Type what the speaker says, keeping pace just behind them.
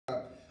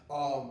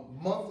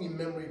monthly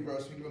memory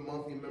verse. We give a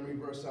monthly memory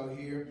verse out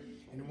here.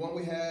 And the one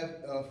we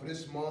have for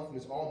this month, and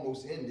it's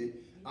almost ended,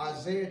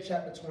 Isaiah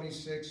chapter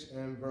 26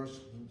 and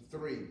verse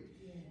 3.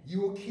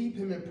 You will keep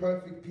him in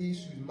perfect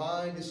peace whose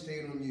mind is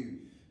stayed on you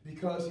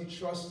because he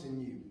trusts in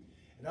you.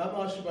 And I'm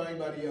not sure about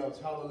anybody else,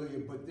 hallelujah,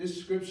 but this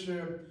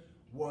scripture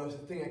was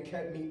the thing that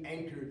kept me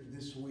anchored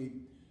this week.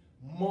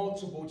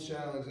 Multiple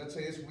challenges. I'd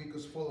say this week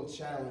was full of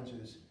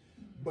challenges.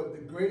 But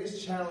the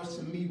greatest challenge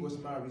to me was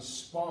my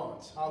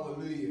response,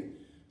 hallelujah,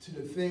 to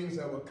the things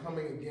that were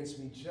coming against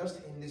me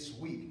just in this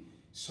week.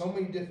 So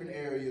many different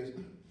areas,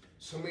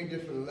 so many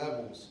different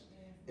levels.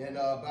 And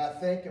but I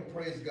thank and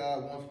praise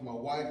God, one for my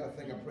wife. I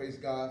thank and praise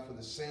God for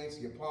the saints,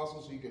 the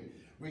apostles, so you can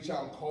reach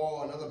out and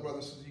call, and other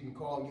brothers sisters you can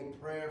call and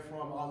get prayer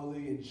from,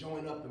 hallelujah, and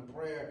join up in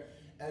prayer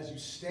as you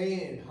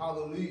stand,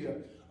 hallelujah,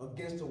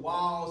 against the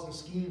wiles and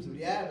schemes of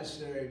the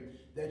adversary,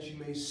 that you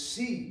may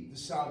see the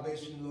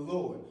salvation of the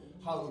Lord,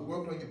 hallelujah,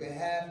 working on your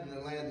behalf in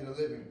the land of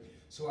the living.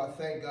 So I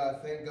thank God,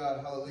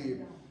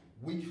 hallelujah.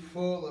 Week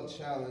full of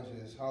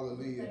challenges,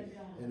 hallelujah.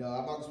 And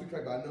I'm not going to speak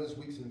right, but I know this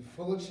week's been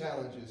full of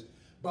challenges.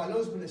 But I know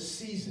it's been a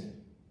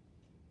season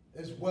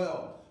as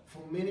well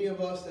for many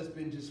of us that's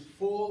been just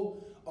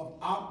full of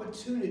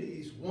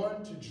opportunities,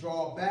 one, to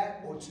draw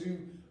back, or two,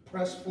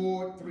 press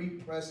forward, three,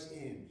 press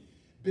in.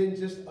 Been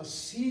just a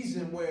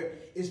season where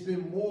it's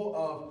been more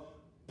of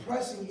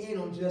pressing in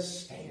on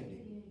just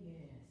standing.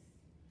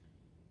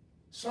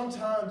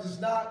 Sometimes it's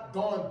not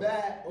gone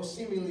back or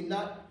seemingly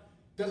not,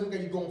 doesn't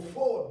get you going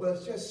forward, but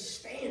it's just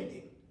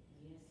standing.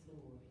 Yes,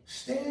 Lord.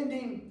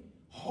 Standing,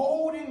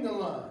 holding the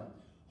line.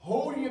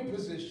 Holding your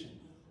position,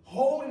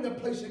 holding the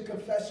place of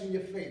confessing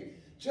your faith,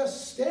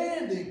 just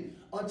standing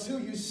until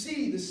you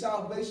see the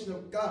salvation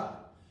of God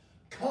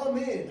come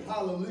in,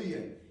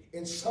 hallelujah,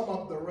 and sum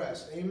up the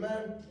rest.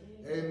 Amen?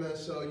 Amen.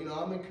 So, you know,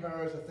 I'm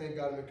encouraged. I thank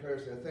God I'm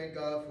encouraged. I thank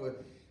God for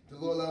the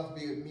Lord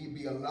allowing me to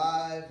be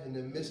alive in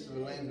the midst of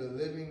the land of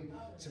the living,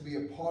 to be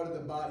a part of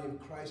the body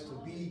of Christ, to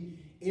be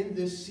in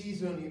this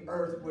season on the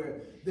earth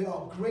where there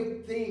are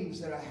great things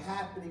that are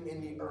happening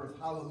in the earth.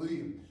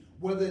 Hallelujah.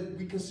 Whether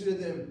we consider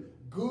them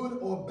good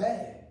or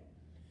bad,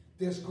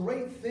 there's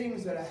great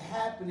things that are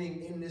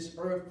happening in this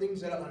earth, things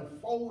that are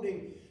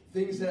unfolding,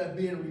 things that are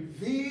being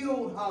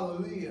revealed,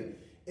 hallelujah.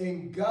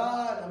 And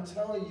God, I'm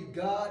telling you,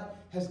 God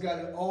has got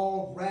it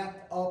all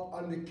wrapped up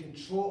under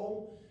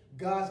control.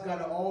 God's got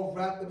it all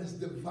wrapped up in his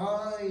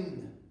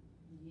divine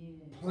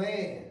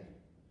plan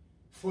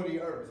for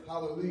the earth,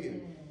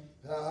 hallelujah.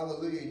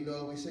 Hallelujah. You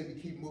know, we say we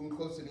keep moving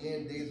closer to the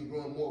end, days are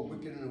growing more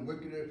wickeder and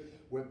wickeder,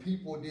 where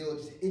people deal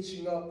just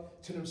itching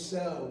up to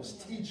themselves,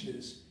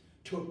 teachers,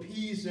 to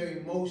appease their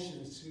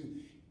emotions,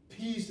 to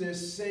appease their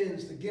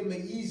sins, to give them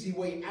an easy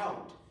way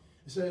out,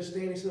 instead of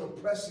standing still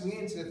and pressing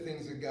into the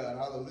things of God.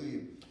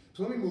 Hallelujah.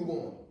 So let me move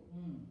on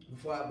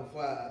before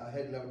I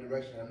head in another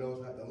direction. I know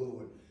it's not the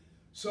Lord.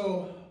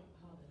 So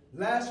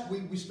last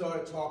week we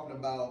started talking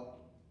about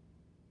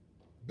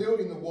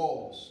building the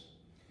walls.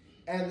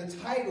 And the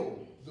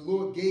title the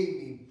Lord gave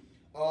me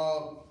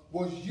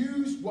was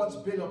Use What's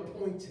Been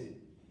Appointed.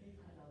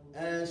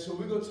 And so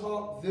we're going to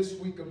talk this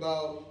week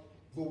about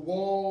the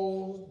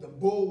walls, the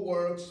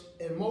bulwarks,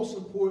 and most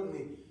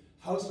importantly,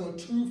 how it's a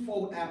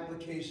twofold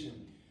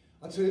application.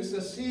 Until it's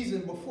a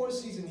season, before the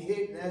season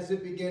hit, and as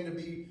it began to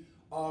be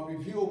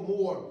revealed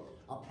more,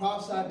 I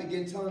prophesied,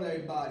 began telling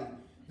everybody,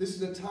 this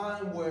is a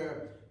time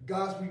where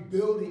God's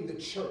rebuilding the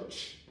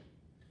church.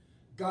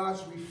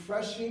 God's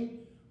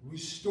refreshing,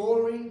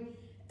 restoring,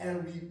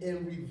 and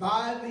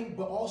reviving,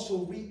 but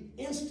also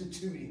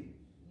reinstituting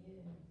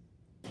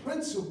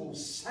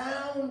principles,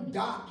 sound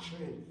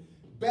doctrine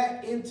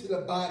back into the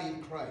body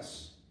of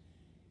Christ.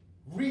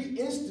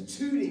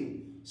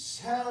 Reinstituting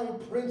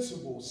sound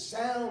principles,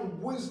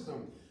 sound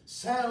wisdom,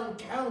 sound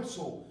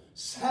counsel,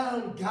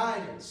 sound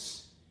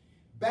guidance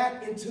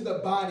back into the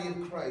body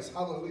of Christ.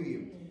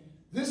 Hallelujah.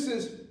 This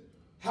is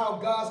how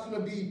God's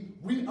going to be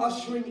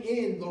re-ushering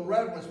in the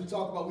reverence we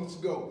talked about weeks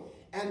ago,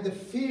 and the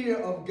fear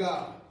of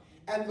God,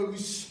 and the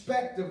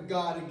respect of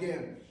God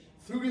again.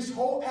 Through this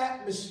whole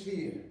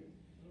atmosphere,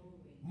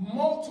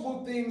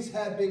 multiple things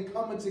have been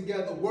coming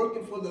together,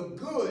 working for the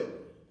good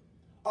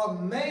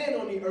of man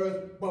on the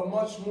earth, but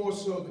much more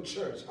so the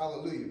church.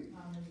 Hallelujah.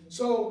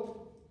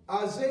 So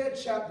Isaiah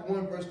chapter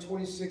 1, verse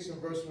 26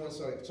 and verse 1,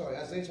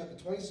 Isaiah chapter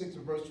 26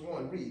 and verse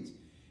 1 reads,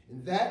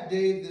 "In that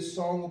day this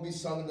song will be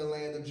sung in the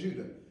land of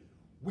Judah.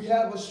 We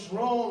have a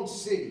strong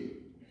city.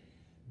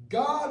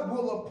 God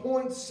will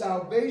appoint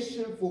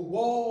salvation for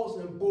walls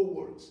and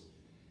bulwarks."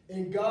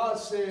 And God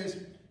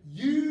says,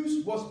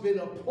 use what's been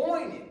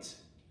appointed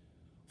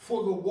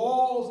for the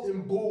walls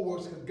and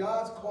bulwarks, because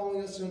God's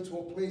calling us into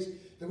a place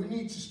that we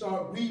need to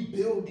start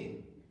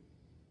rebuilding.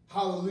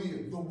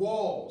 Hallelujah. The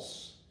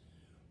walls.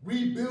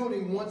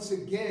 Rebuilding once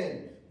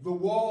again the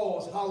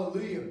walls,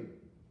 hallelujah,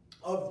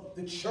 of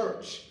the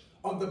church,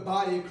 of the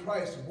body of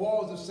Christ,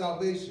 walls of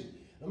salvation.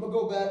 I'm going to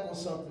go back on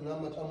something.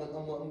 I'm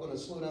going to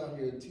slow down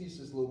here and teach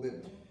this a little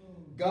bit.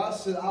 God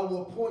said, I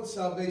will appoint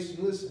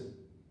salvation. Listen,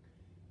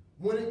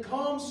 when it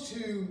comes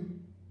to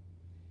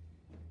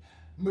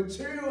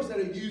Materials that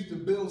are used to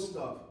build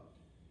stuff.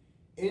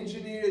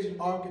 Engineers and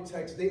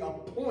architects, they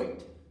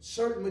appoint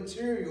certain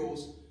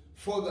materials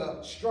for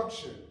the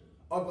structure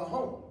of the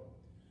home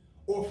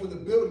or for the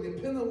building.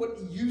 Depending on what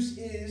the use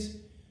is,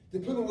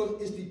 depending on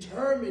what is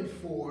determined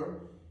for,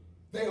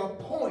 they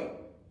appoint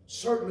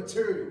certain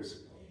materials.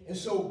 And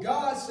so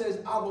God says,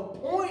 I've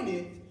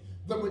appointed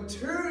the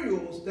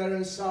materials that are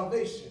in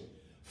salvation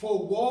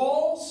for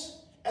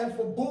walls and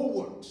for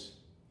bulwarks.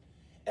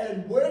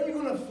 And where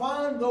you're going to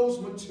find those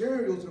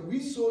materials, the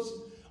resources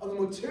of the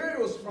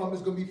materials from,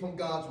 is going to be from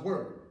God's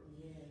word.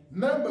 Yes.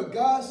 Remember,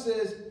 God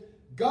says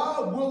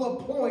God will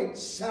appoint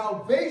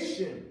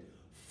salvation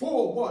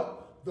for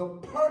what? The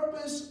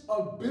purpose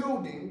of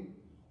building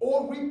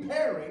or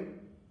repairing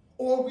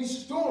or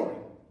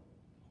restoring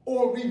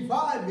or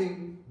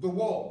reviving the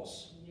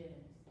walls. Yes.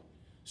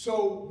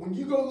 So when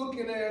you go look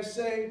in there and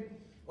say,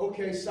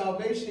 okay,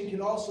 salvation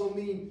can also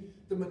mean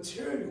the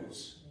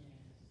materials.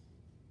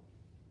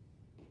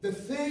 The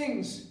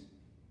things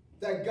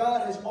that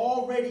God has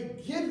already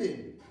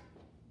given,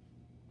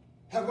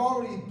 have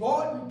already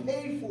bought and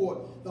paid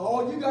for.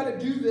 All you got to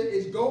do there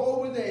is go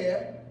over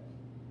there,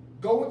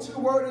 go into the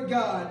Word of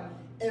God,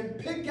 and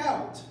pick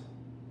out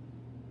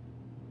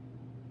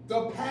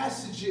the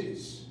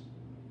passages,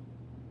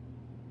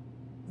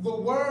 the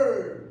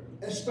Word,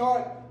 and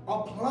start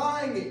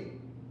applying it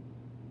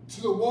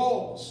to the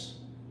walls.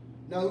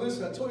 Now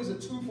listen, I told you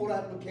it's a twofold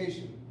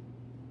application.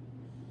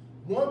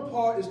 One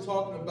part is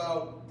talking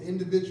about the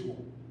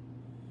individual.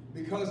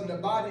 Because in the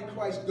body of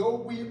Christ, though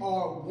we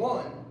are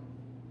one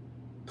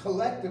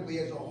collectively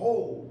as a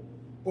whole,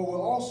 but we're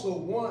also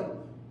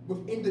one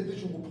with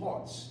individual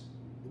parts.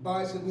 The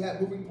Bible says we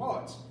have moving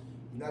parts.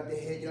 You're not the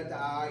head, you're not the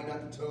eye, you're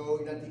not the toe,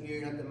 you're not the ear,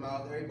 you're not the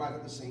mouth. Everybody's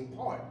got the same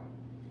part.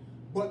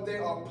 But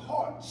there are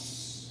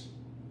parts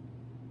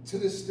to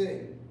this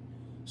thing.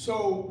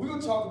 So we're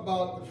going to talk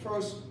about the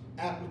first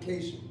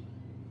application.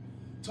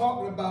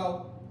 Talking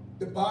about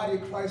the body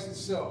of Christ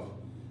itself.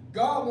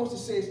 God wants to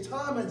say it's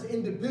time as an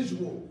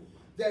individual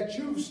that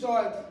you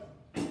start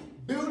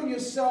building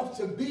yourself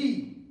to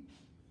be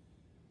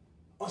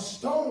a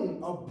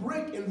stone, a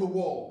brick in the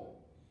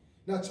wall.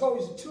 Now I told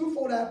you it's a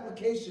twofold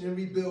application in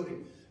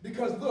rebuilding.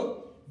 Because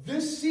look,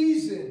 this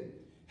season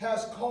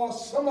has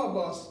caused some of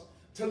us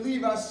to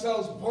leave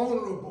ourselves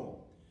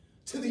vulnerable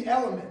to the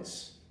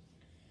elements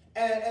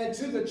and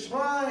to the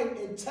trying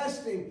and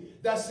testing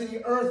that's in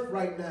the earth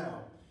right now.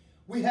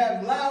 We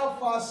have allowed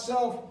for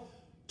ourselves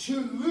to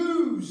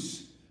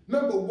lose.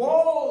 Remember,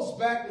 walls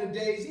back in the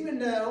days, even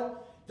now,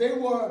 they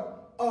were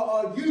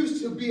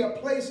used to be a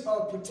place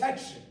of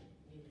protection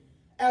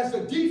as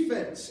a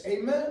defense.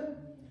 Amen?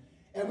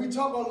 And we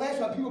talked about last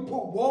time, people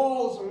put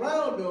walls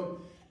around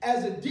them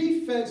as a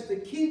defense to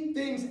keep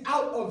things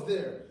out of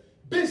their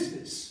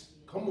business.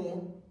 Come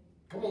on.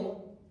 Come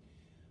on.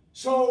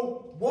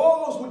 So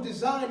walls were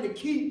designed to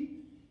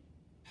keep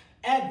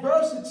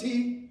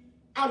adversity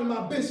out of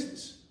my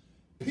business.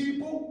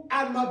 People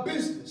out of my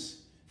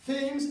business.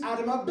 Things out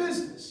of my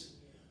business.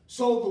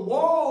 So the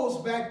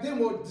walls back then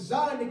were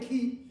designed to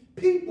keep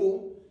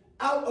people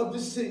out of the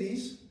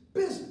city's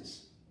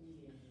business.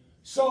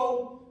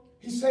 So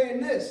he's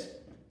saying this.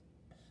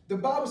 The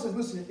Bible says,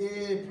 listen,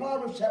 in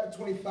Proverbs chapter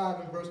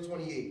 25 and verse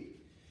 28,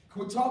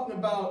 we're talking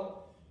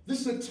about,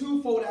 this is a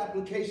twofold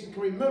application.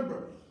 Can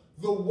remember,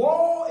 the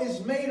wall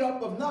is made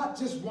up of not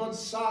just one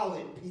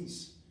solid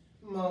piece.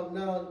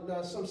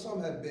 Now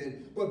some have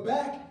been, but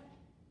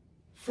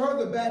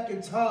further back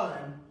in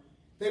time,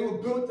 they were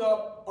built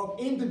up of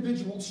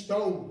individual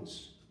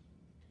stones.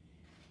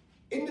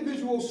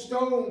 Individual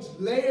stones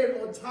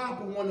layered on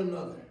top of one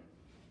another.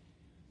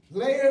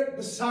 Layered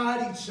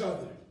beside each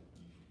other.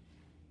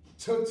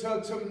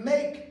 To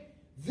make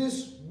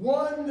this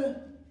one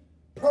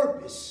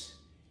purpose,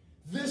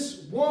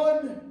 this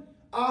one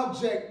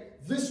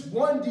object, this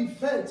one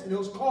defense, and it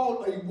was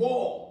called a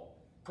wall.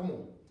 Come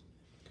on.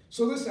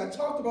 So listen, I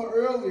talked about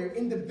earlier,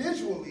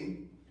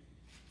 individually,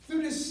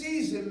 through this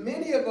season,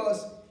 many of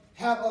us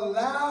have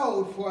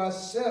allowed for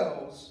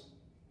ourselves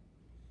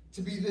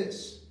to be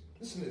this.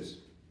 Listen to this.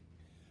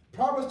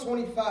 Proverbs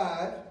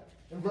 25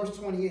 and verse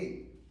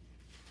 28.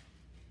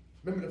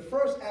 Remember, the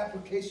first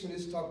application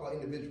is to talk about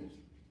individuals.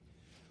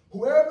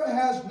 Whoever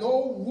has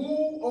no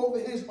rule over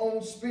his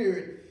own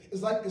spirit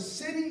is like a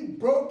city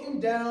broken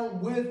down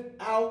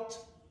without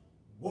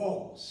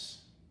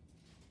walls.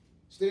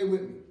 Stay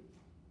with me.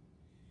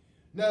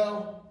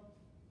 Now,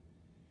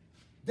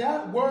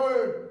 that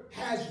word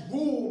has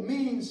rule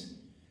means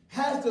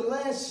has the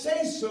last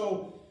say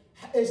so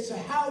as to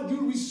how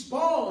you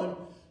respond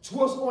to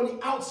what's on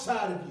the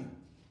outside of you.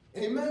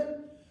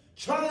 Amen?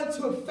 Trying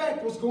to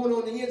affect what's going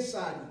on the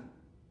inside of you.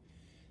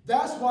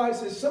 That's why it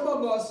says some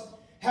of us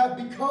have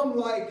become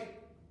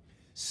like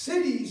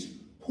cities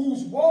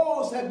whose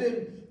walls have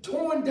been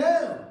torn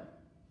down.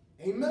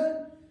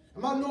 Amen?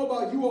 I don't know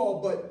about you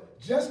all, but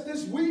just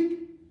this week,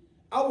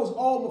 I was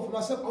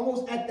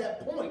almost at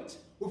that point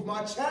with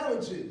my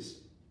challenges.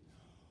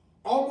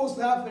 Almost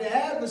out for the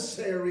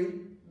adversary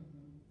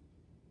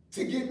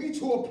to get me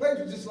to a place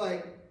which is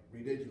like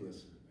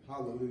ridiculous.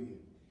 Hallelujah.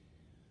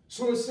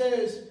 So it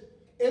says,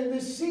 in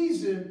this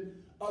season,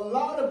 a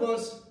lot of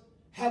us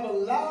have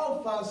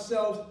allowed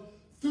ourselves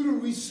through the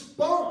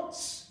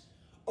response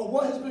of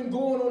what has been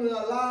going on in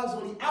our lives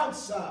on the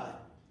outside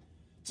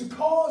to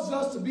cause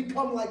us to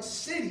become like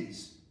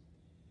cities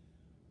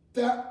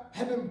that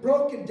have been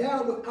broken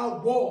down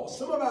without walls.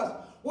 Some of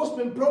us, what's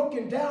been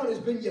broken down has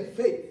been your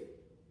faith.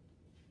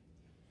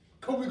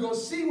 Because we're going to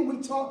see when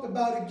we talk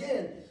about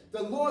again,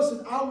 the Lord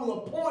says, I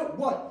will appoint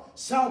what?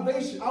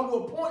 Salvation. I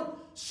will appoint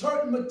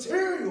certain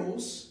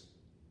materials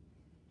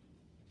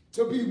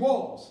to be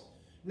walls.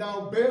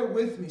 Now, bear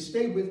with me.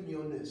 Stay with me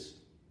on this.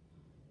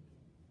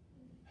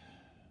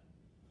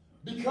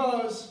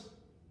 Because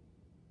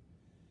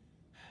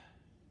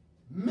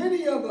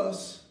many of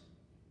us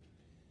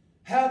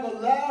have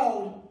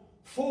allowed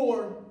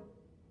for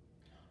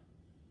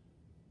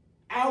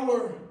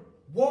our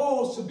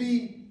walls to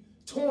be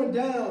torn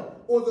down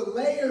or the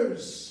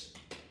layers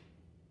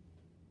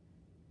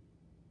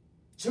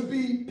to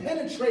be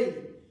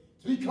penetrated,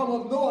 to become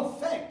of no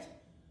effect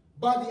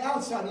by the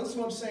outside. That's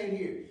what I'm saying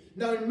here.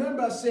 Now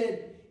remember I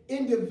said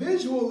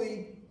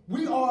individually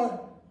we are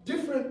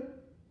different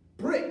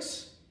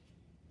bricks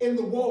in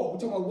the wall. We're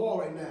talking about wall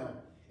right now.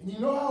 And you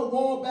know how a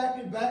wall back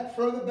and back,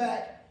 further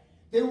back,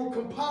 they were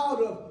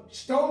compiled of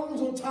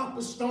stones on top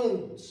of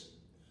stones,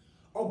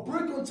 a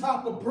brick on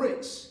top of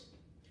bricks.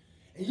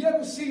 And you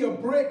ever see a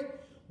brick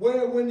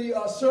where when the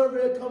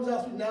surveyor comes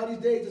out now these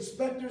days,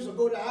 inspectors will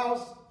go to the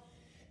house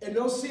and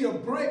they'll see a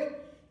brick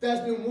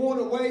that's been worn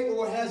away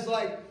or has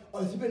like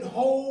it's been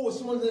hole or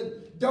someone's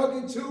dug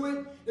into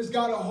it, it's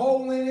got a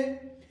hole in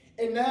it,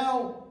 and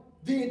now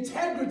the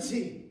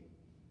integrity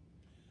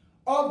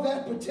of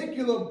that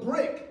particular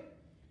brick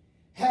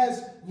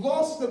has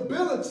lost the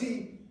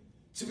ability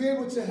to be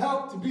able to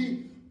help to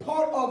be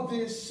part of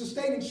the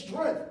sustaining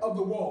strength of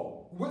the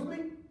wall. With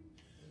me?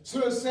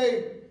 So to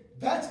say,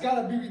 that's got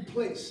to be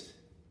replaced.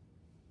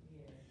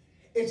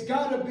 It's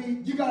got to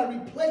be, you got to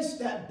replace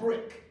that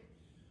brick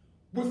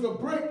with a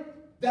brick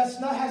has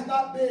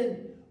not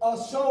been how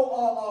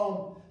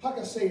can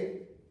I say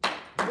it,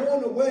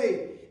 worn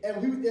away and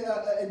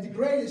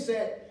degraded,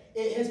 that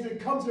it has been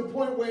come to the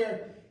point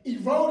where it's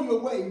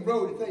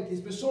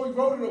been so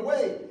eroded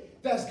away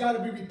that's got to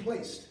be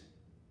replaced.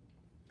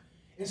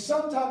 And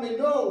sometimes they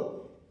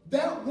know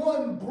that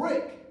one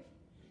brick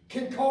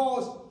can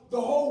cause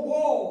the whole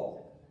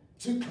wall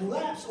to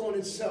collapse on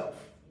itself.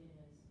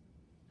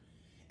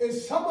 And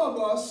some of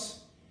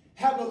us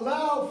have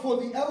allowed for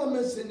the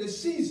elements in the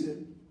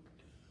season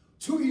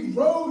to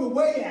erode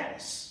away at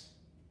us,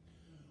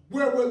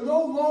 where we're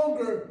no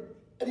longer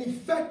an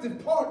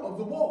effective part of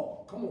the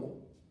wall. Come on.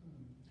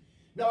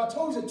 Now, I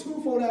told you it's a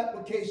twofold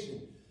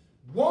application.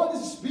 One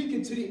is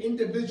speaking to the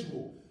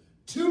individual.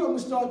 Two, I'm going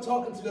to start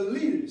talking to the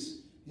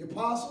leaders, the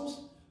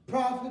apostles,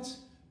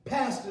 prophets,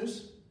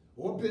 pastors,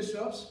 or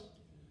bishops,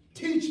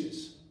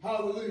 teachers.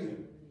 Hallelujah.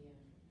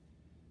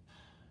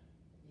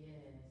 Yes.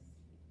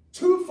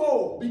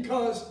 Twofold,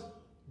 because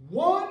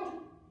one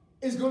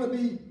is going to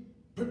be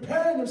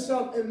preparing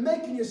yourself and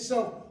making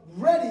yourself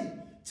ready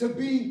to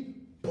be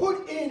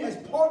put in as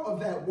part of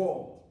that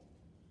wall.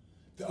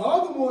 The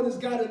other one has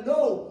got to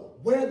know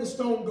where the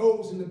stone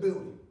goes in the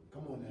building.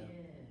 Come on now.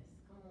 Yes,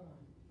 come on.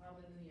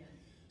 Hallelujah.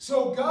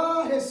 So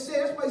God has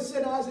said, that's why he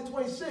said in Isaiah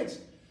 26,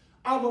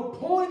 I've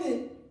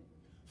appointed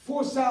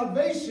for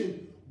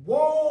salvation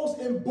walls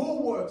and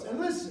bulwarks. And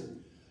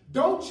listen,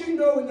 don't you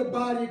know in the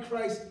body of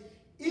Christ,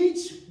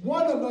 each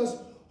one of us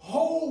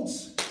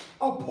holds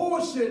a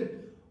portion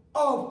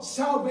of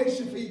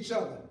salvation for each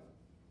other.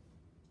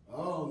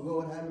 Oh,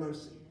 Lord, have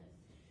mercy.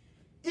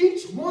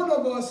 Each one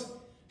of us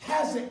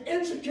has an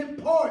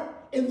intricate part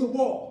in the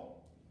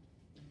wall.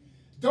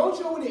 Don't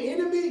you know when the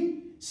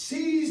enemy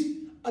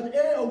sees an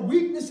area of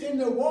weakness in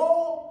the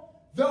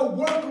wall, they'll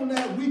work on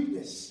that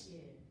weakness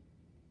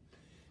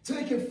so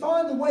they can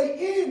find a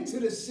way into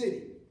the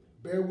city.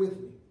 Bear with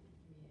me.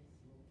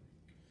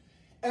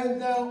 And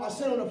now, I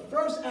said on the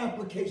first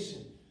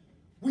application,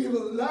 we have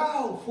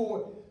allowed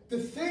for the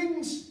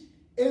things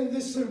in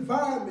this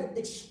environment,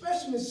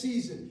 especially in the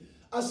season.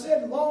 I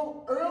said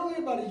earlier,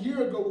 about a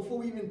year ago, before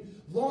we even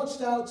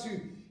launched out to,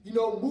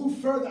 move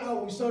further out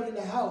when we started in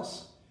the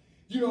house,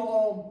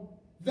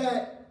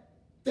 that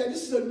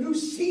this is a new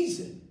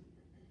season.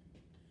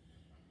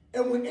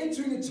 And we're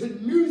entering into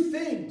new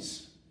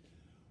things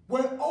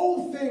where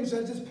old things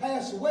have just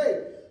passed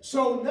away.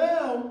 So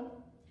now,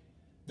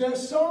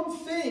 there's some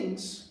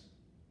things,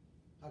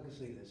 I can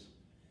say this,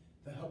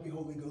 that help me,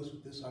 Holy Ghost,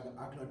 with this, so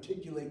I can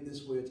articulate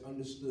this where it's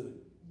understood.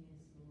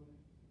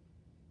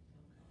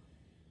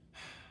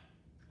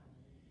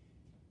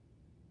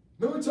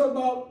 When we talk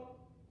about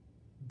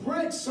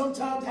bricks,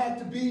 sometimes have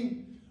to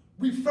be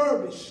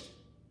refurbished,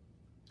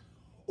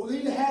 or they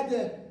either had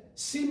the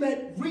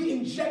cement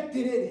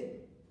re-injected in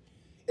it.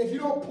 If you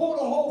don't pull the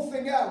whole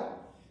thing out,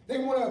 they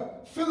want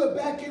to fill it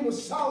back in with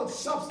solid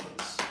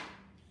substance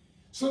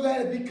so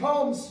that it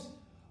becomes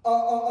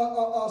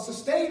a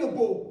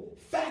sustainable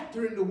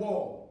factor in the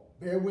wall.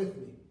 Bear with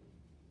me.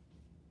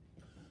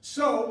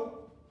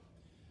 So,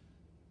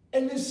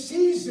 in this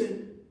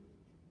season,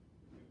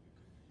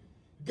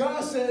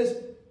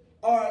 says,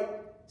 all right,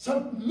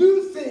 some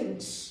new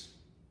things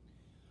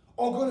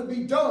are going to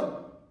be done.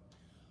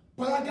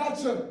 But I got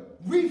to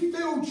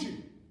refill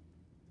you,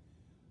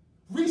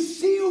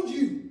 reseal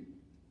you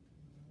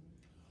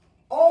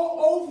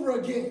all over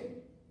again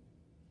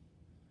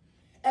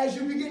as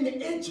you begin to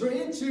enter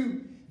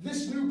into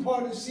this new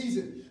part of the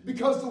season.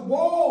 Because the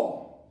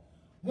wall,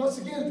 once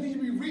again, needs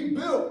to be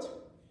rebuilt,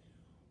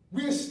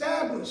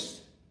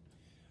 reestablished,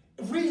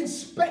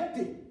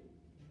 re-inspected.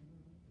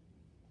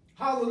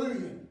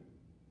 Hallelujah.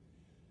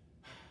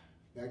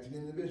 Back to the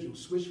individual.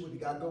 Switch with you.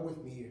 Got to go with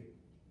me here.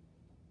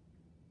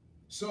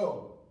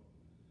 So,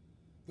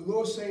 the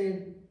Lord's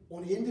saying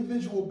on an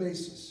individual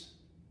basis,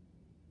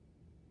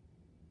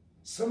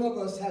 some of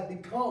us have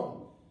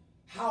become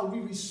how we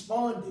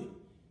responded,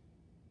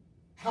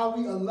 how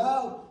we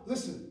allowed,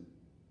 listen,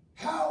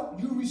 how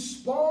you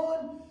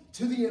respond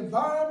to the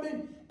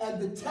environment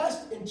and the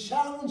tests and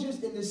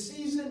challenges in the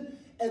season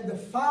and the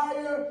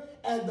fire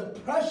and the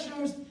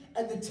pressures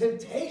and the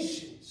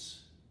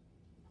temptations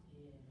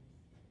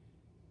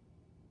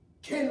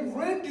can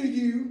render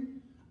you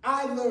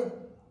either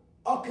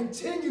a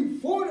continued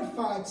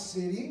fortified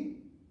city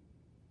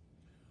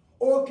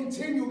or a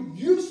continued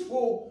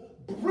useful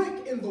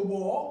brick in the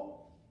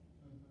wall,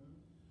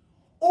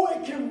 or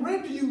it can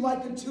render you like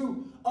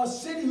unto a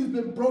city who's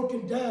been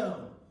broken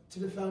down to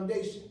the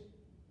foundation,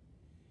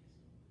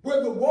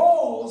 where the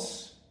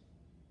walls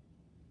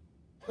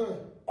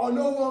are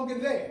no longer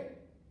there.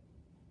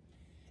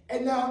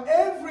 And now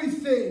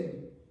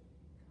everything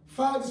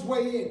finds its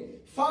way in,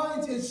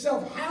 finds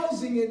itself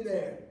housing in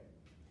there.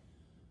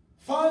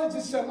 Finds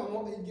itself,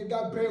 you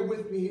got to bear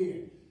with me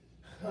here.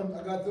 I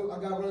got to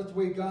run it the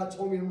way God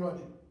told me to run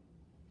it.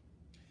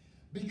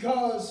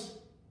 Because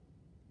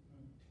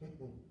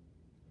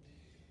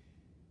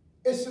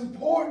it's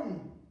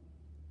important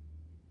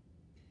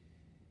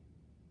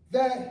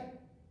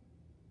that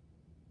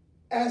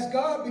as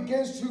God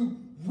begins to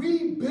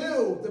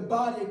rebuild the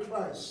body of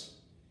Christ,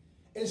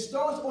 it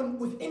starts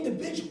with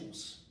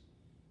individuals.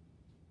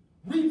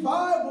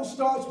 Revival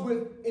starts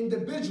with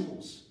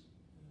individuals.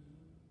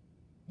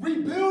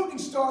 Rebuilding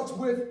starts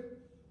with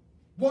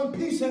one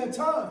piece at a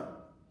time.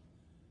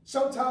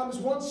 Sometimes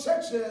one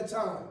section at a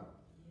time.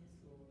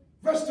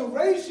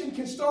 Restoration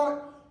can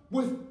start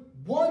with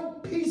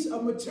one piece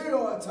of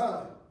material at a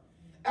time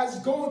as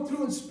going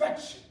through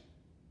inspection.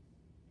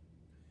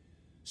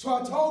 So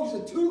I told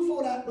you it's a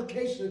twofold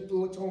application that the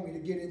Lord told me to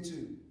get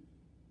into.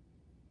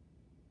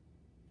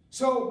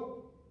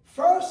 So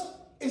first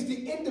is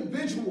the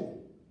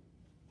individual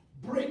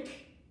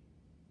brick.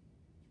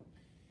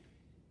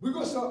 We're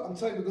going to start, I'm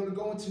telling you, we're going to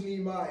go into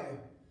Nehemiah,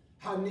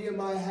 how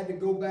Nehemiah had to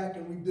go back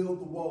and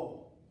rebuild the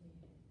wall.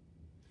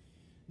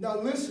 Now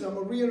listen, I'm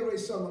going to reiterate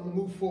something, I'm going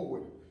to move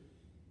forward.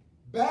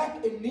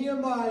 Back in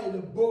Nehemiah, the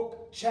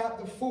book,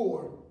 chapter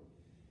 4,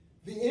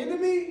 the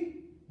enemy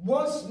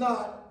was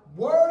not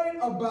worried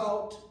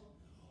about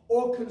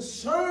or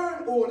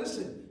concerned or,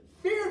 listen,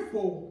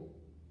 fearful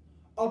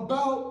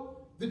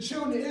about the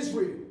children of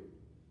Israel.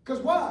 Because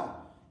why?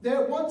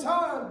 There at one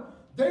time,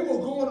 they were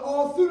going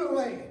all through the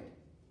land.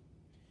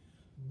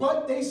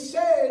 But they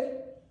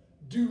said,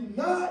 do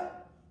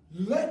not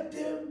let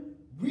them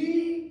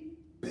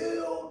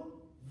rebuild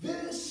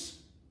this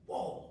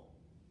wall.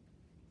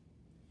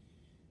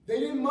 They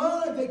didn't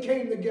mind if they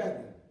came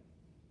together.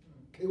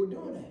 They were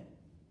doing that.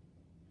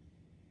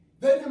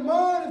 They didn't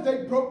mind if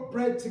they broke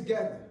bread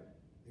together.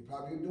 They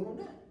probably were doing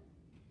that.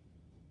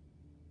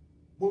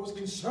 What was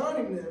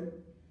concerning them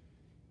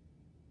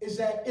is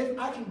that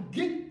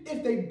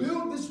if they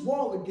build this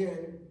wall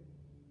again,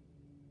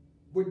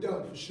 we're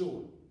done for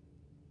sure.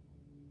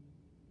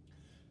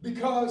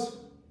 Because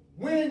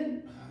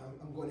when,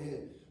 I'm going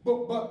ahead,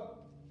 but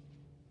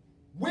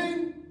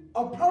when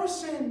a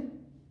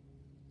person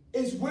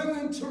is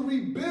willing to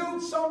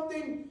rebuild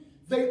something,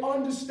 they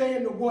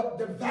understand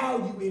the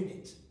value in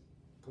it.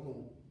 Come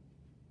on.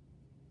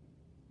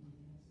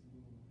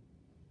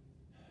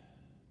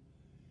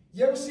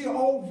 You ever see an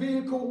old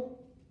vehicle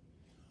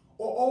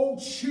or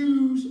old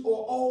shoes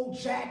or old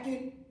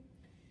jacket?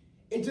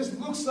 It just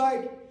looks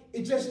like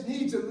it just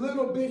needs a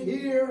little bit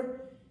here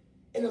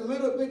and a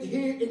little bit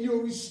here, and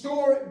you'll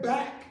restore it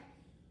back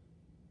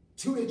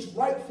to its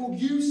rightful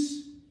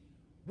use,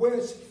 where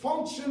it's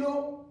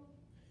functional,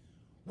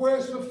 where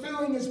it's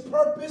fulfilling its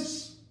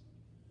purpose,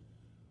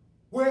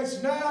 where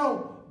it's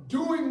now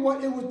doing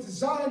what it was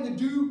designed to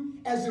do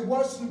as it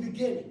was from the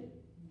beginning.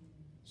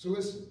 So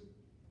listen,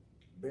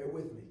 bear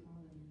with me.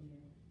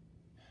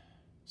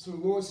 So the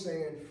Lord's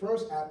saying,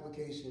 first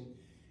application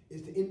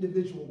is the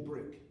individual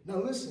brick.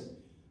 Now listen,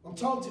 I'm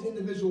talking to the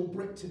individual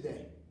brick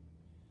today.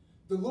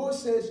 The Lord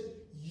says,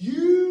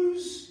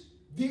 use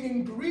the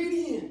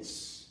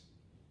ingredients.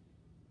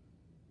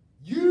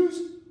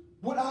 Use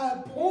what I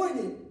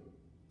appointed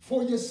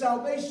for your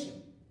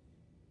salvation.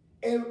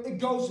 And it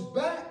goes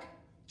back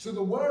to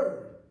the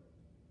word.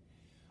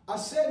 I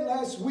said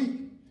last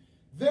week,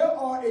 there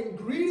are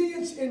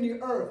ingredients in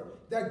the earth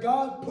that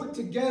God put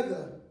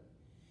together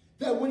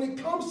that when it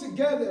comes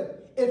together,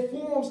 it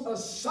forms a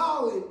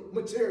solid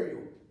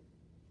material.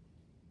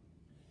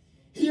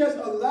 He has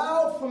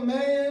allowed for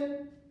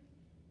man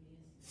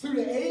through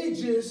the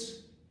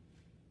ages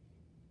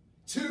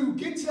to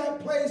get to that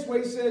place where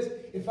he says,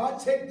 if I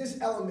take this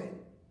element,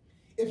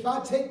 if I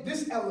take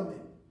this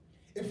element,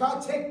 if I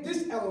take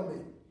this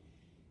element,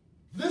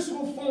 this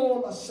will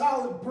form a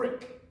solid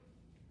brick.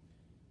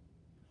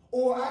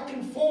 Or I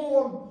can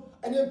form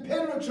an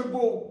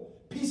impenetrable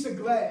piece of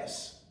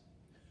glass.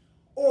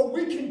 Or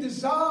we can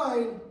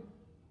design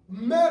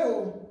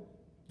metal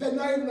that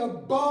not even a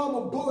bomb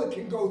or bullet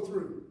can go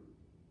through.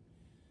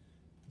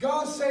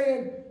 God's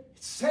saying,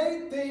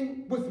 same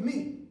thing with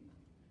me.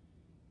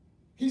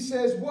 He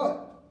says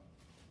what?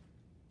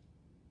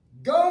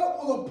 God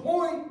will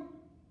appoint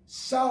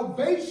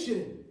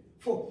salvation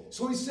for.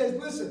 So he says,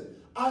 listen,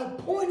 I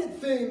appointed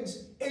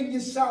things in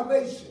your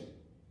salvation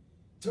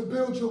to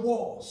build your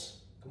walls.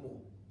 Come on.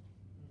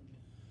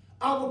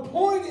 I've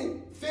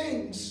appointed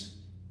things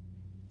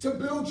to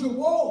build your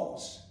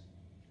walls.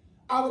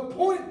 I've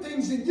appointed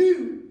things in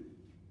you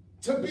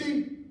to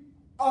be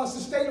a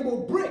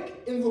sustainable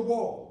brick in the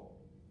wall.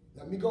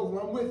 Let me go,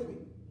 run with me.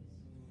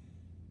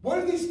 What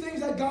are these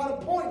things that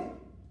God appointed?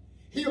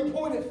 He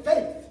appointed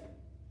faith,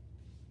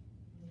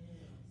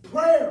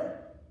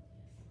 prayer,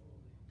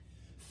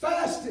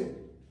 fasting,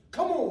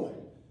 come on,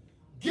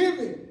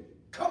 giving,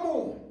 come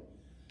on,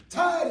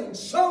 tithing,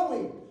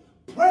 sowing,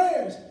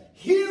 prayers,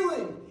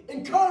 healing,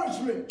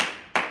 encouragement,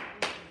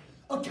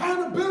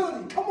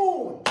 accountability, come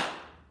on.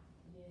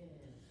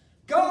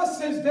 God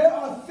says there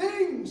are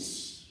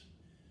things,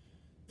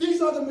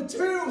 these are the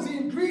materials, the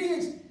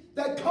ingredients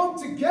that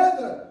come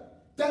together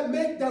that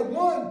make that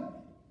one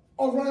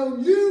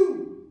around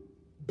you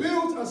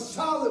build a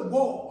solid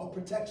wall of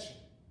protection.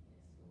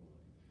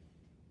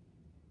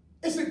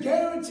 It's a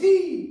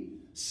guaranteed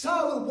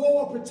solid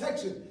wall of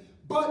protection.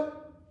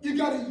 But you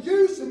got to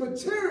use the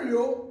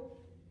material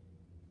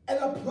and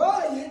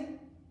apply it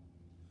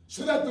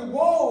so that the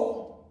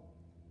wall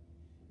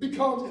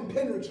becomes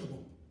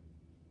impenetrable.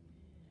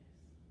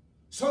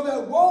 So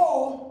that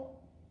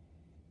wall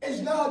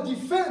is now a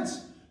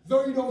defense,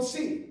 though you don't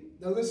see it.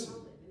 Now listen.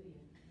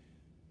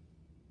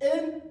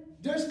 And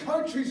there's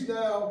countries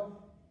now,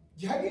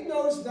 have you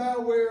noticed now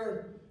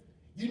where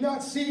you're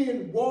not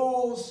seeing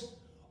walls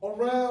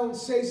around,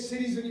 say,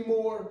 cities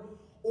anymore,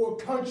 or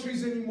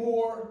countries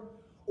anymore,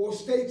 or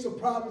states or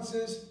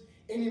provinces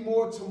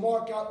anymore to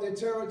mark out their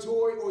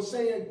territory, or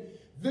saying,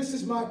 this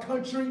is my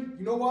country?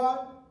 You know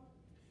why?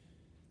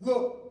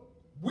 Look,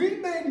 we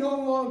may no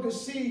longer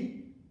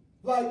see,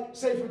 like,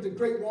 say, for the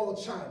Great Wall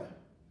of China.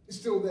 It's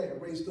still there,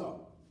 raised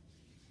up.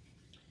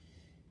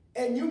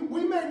 And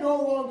we may no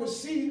longer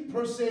see,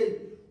 per se,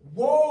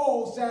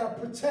 walls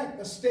that protect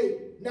a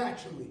state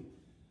naturally.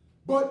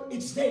 But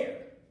it's there.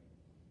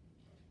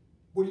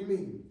 What do you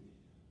mean?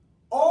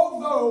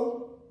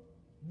 Although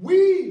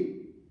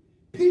we,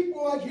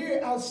 people like here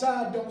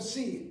outside, don't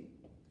see it.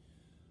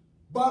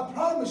 But I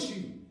promise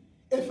you,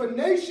 if a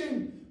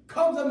nation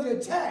comes under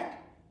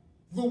attack,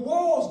 the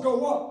walls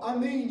go up. I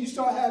mean, you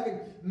start having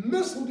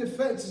missile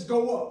defenses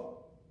go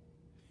up.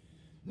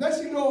 Next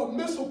thing you know, a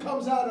missile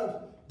comes out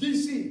of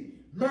D.C.,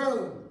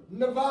 Maryland,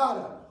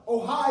 Nevada,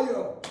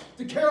 Ohio,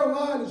 the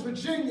Carolinas,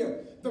 Virginia,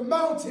 the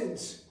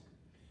mountains.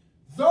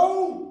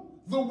 Though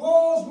the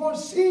walls weren't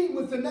seen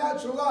with the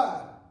natural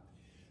eye,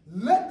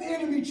 let the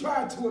enemy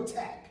try to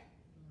attack.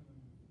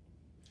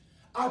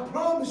 I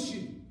promise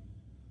you,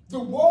 the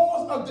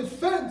walls of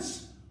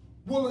defense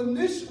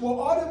will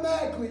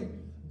automatically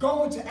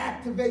go into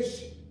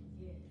activation.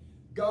 Yes.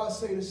 God's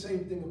saying the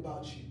same thing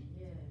about you.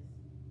 Yes.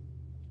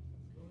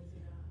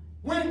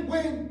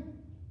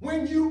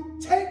 When you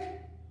take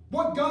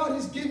what God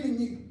has given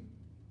you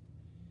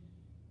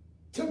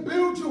to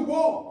build your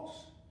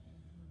walls,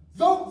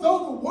 though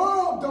the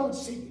world don't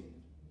see it,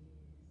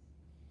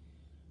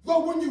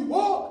 though when you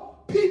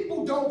walk,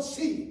 people don't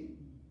see it,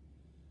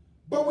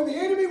 but when the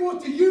enemy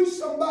wants to use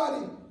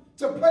somebody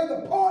to play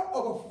the part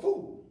of a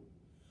fool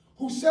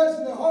who says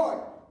in their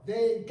heart, they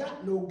ain't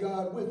got no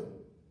God with them.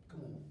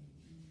 Come on.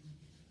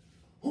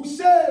 Who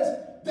says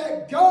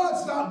that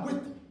God's not with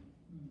them.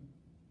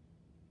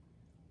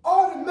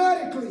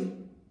 Automatically,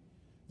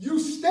 you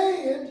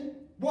stand,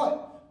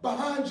 what?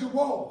 Behind your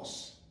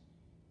walls.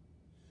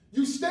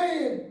 You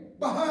stand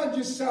behind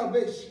your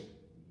salvation.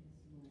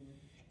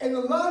 And a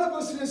lot of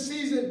us in this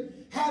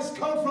season has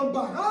come from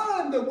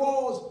behind the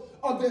walls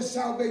of their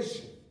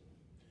salvation,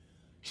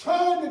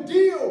 trying to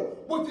deal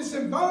with this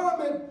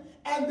environment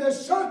and their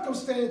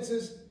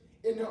circumstances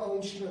in their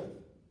own strength.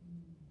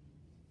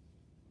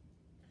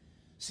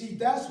 See,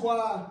 that's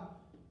why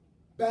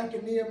back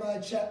in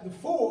Nehemiah chapter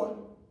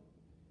 4,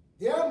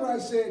 the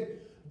Amorites said,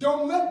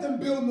 don't let them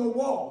build no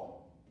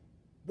wall.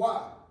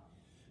 Why?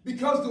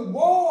 Because the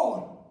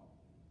wall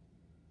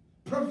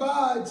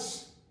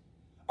provides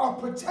a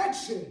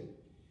protection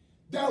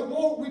that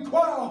won't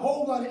require a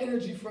whole lot of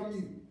energy from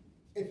you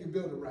if you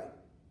build it right.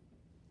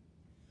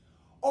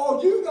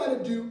 All you got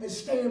to do is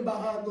stand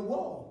behind the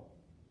wall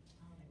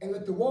and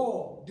let the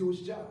wall do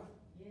its job.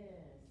 Yes.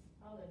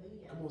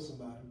 Hallelujah. Come on,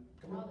 somebody.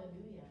 Come on.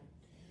 Hallelujah.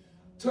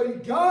 So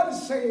God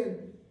is saying,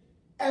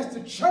 as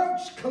the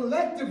church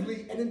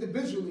collectively and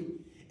individually,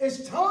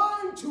 it's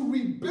time to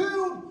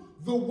rebuild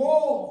the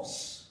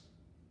walls.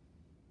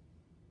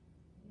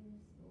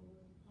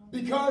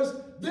 Because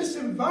this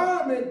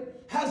environment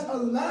has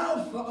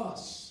allowed for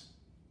us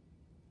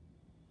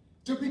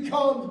to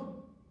become,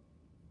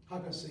 how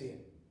can I say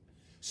it,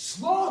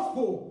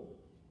 slothful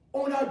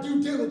on our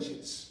due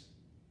diligence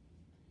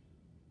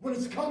when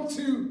it's come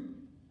to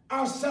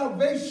our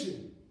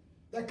salvation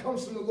that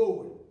comes from the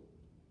Lord.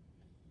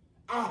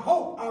 Our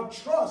hope, our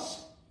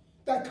trust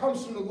that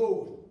comes from the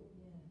Lord.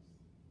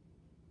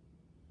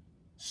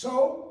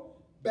 So,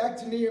 back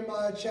to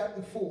Nehemiah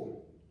chapter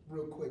 4,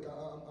 real quick.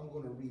 I'm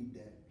going to read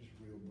that just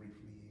real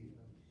briefly here.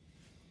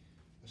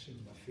 I should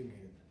have my finger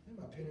in.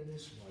 Am I pinning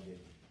this? No, I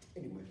didn't.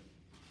 Anyway,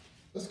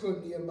 let's go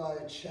to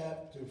Nehemiah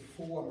chapter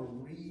 4. I'm going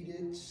to read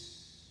it.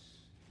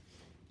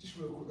 Just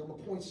real quick. I'm going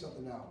to point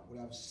something out. What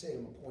I've said,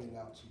 I'm going to point it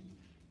out to you.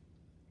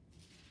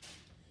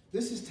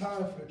 This is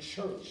time for the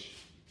church,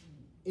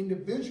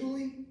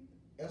 individually,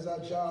 as our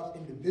jobs,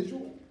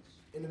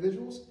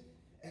 individuals,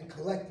 and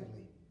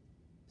collectively,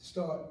 to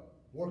start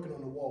working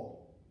on the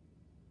wall.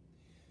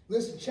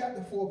 Listen,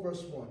 chapter 4,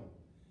 verse 1.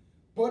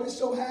 But it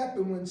so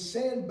happened when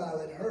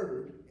Sanballat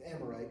heard,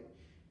 Amorite,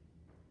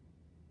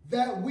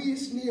 that we,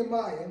 it's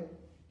Nehemiah,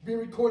 being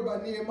recorded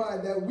by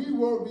Nehemiah, that we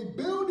were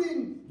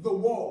rebuilding the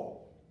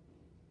wall.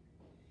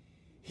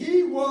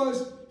 He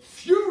was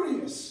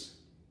furious.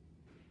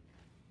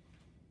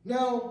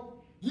 Now,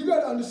 you got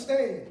to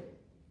understand,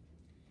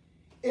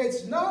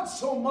 it's not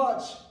so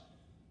much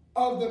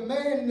of the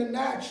man in the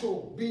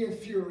natural being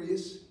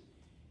furious.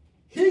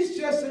 He's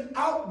just an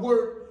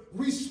outward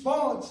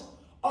response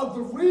of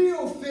the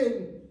real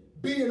thing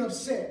being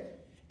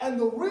upset. And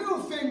the real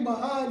thing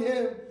behind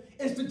him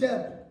is the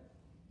devil.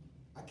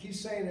 I keep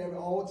saying it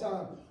all the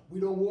time. We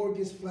don't war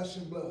against flesh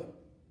and blood.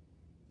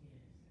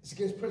 It's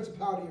against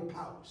principality and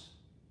powers.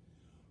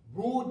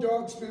 Rule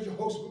dark spiritual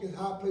hosts against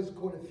high places,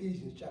 according to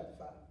Ephesians chapter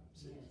 5.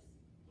 Yes.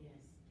 Yes.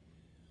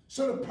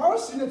 So the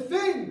person, the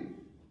thing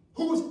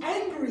who was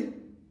angry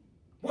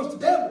was the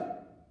devil.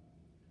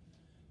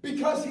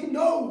 Because he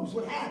knows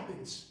what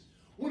happens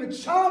when a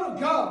child of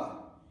God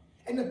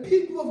and the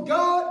people of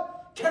God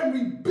can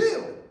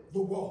rebuild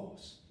the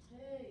walls.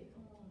 Hey,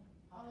 come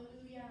on.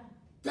 Hallelujah.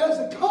 There's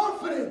a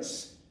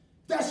confidence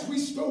that's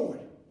restored.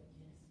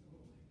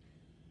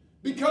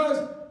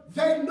 Because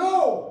they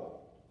know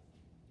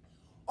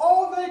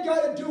all they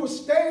got to do is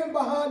stand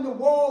behind the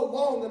wall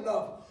long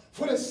enough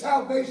for the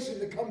salvation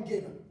to come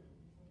get them.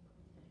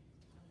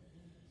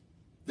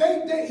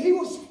 He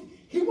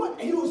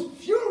was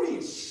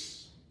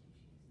furious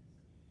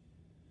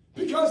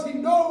because he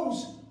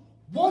knows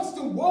once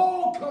the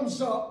wall comes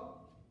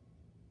up,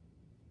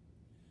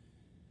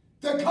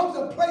 there comes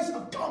a place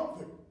of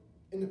comfort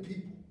in the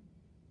people.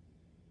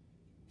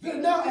 They're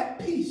now at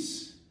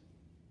peace.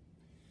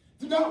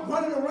 They're not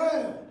running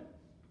around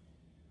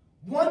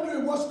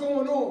wondering what's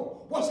going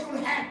on, what's going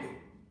to happen.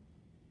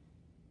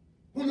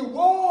 When the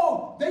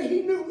wall,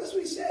 he knew, that's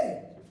what he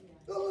said.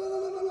 Look.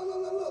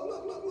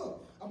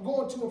 I'm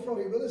going to and fro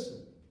here, but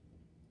listen.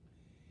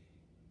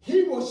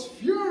 He was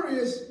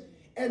furious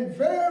and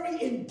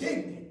very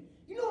indignant.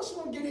 You know when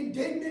someone get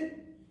indignant?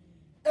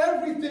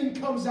 Everything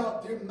comes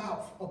out their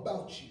mouth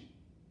about you.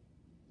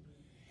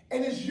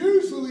 And it's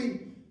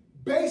usually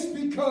based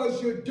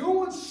because you're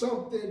doing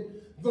something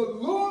the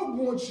Lord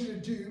wants you to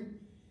do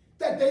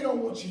that they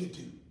don't want you to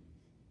do.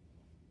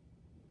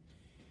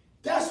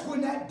 That's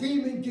when that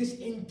demon gets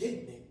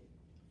indignant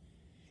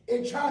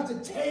and tries to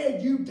tear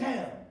you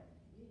down,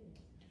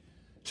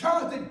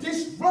 tries to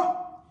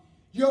disrupt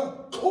your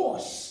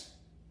course,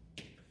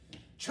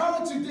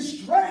 trying to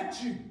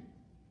distract you,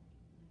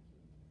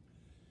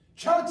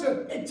 trying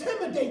to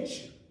intimidate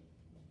you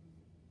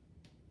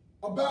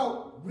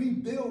about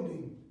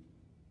rebuilding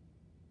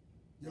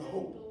your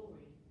hope.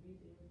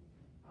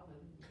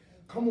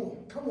 Come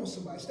on,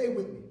 somebody, stay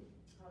with me.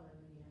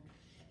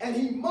 And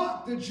he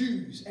mocked the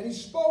Jews, and he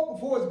spoke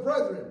before his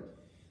brethren,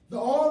 the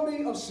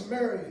army of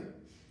Samaria,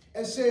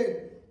 and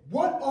said,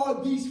 what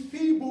are these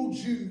feeble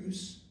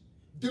Jews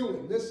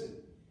doing? Listen,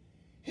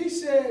 he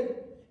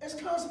said, it's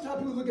constant time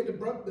people look at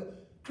the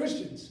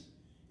Christians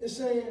and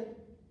saying,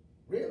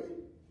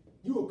 really?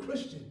 You a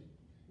Christian?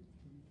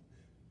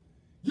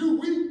 You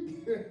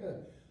weak?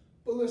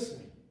 But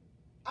listen,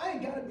 I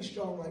ain't got to be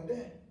strong like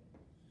that.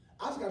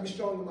 I just got to be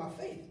strong in my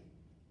faith.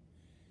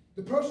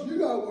 The person you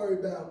got to worry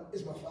about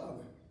is my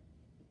Father.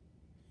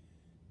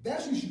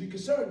 That's who you should be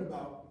concerned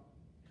about.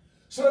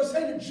 So it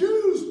said the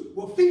Jews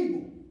were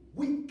feeble,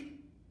 weak,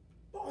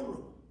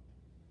 vulnerable.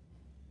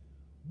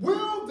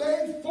 Will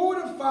they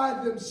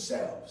fortify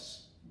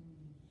themselves?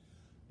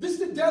 This is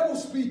the devil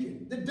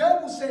speaking. The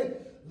devil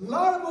said, a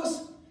lot of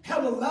us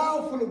have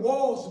allowed for the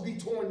walls to be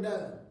torn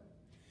down.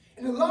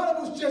 And a lot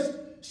of us just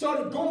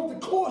started going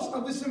with the course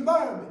of this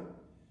environment.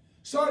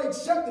 Started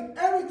accepting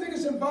everything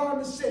this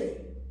environment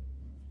said.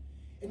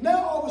 And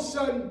now all of a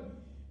sudden,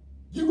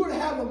 you're going to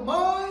have a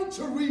mind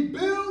to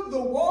rebuild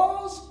the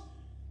walls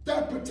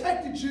that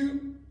protected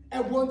you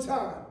at one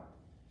time.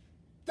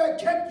 That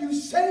kept you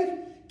safe,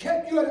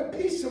 kept you at a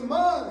peace of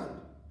mind.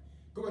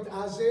 Go back to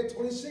Isaiah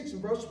 26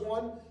 and verse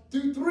 1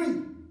 through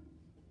 3.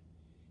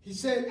 He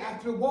said,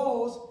 after the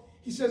walls,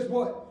 he says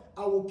what?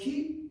 I will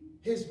keep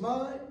his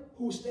mind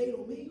who stayed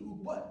on me, who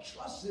what?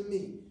 Trusts in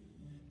me.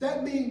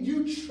 That means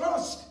you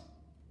trust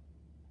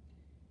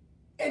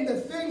in the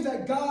things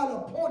that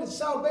God appointed,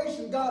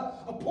 salvation God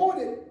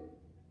appointed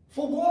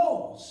for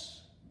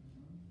walls.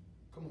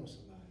 Come on,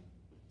 somebody.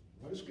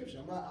 What is scripture?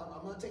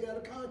 I'm not taking it out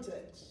of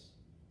context.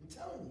 I'm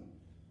telling you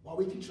why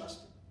we can trust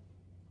him.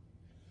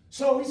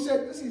 So he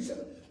said, listen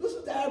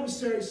what the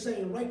adversary is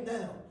saying right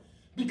now.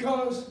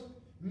 Because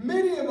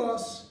many of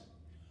us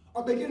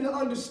are beginning to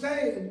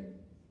understand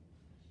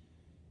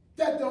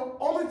that the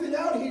only thing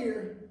out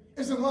here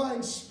is a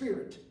lying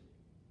spirit.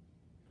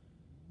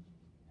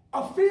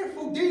 A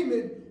fearful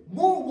demon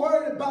more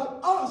worried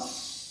about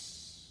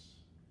us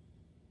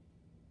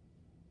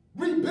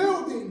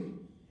rebuilding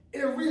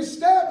and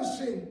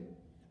reestablishing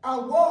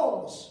our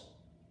walls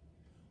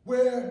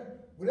where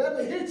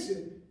whatever hits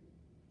it,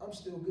 I'm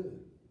still good.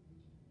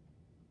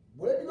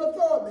 Whatever you're going to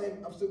throw at me,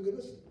 I'm still good.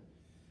 Listen.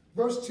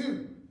 Verse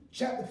 2,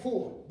 chapter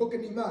 4, book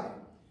of Nehemiah.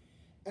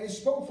 And he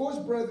spoke for his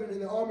brethren in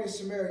the army of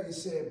Samaria and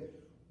said,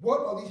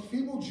 what are these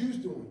feeble Jews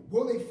doing?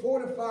 Will they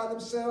fortify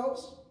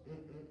themselves?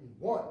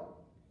 1.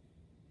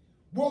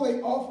 Will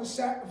they offer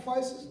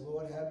sacrifices?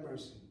 Lord, have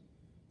mercy.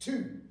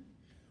 2.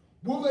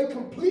 Will they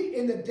complete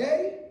in the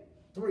day?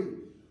 3.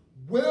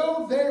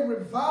 Will they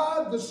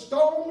revive the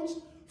stones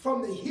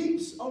from the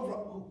heaps of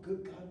rubble? Oh,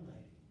 good God Almighty.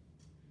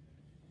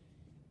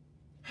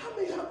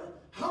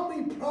 How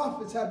many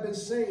prophets have been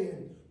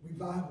saying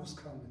revival's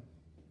coming?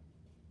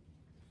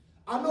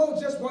 I know it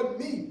just wasn't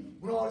me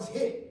when all this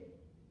hit.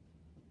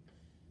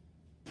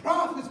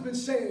 Prophets been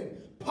saying,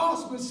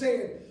 apostles been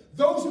saying,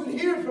 those who been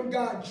hearing from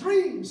God,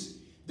 dreams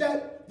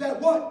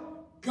that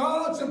what?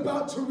 God's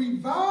about to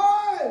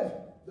revive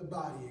the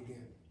body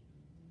again.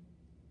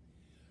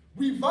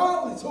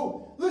 Revival.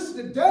 So listen,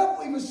 the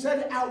devil even said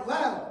it out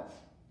loud.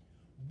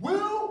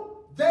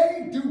 Will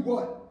they do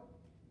what?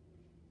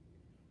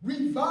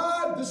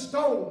 Revive the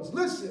stones.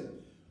 Listen,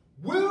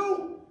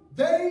 will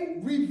they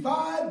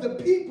revive the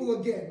people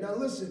again? Now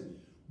listen,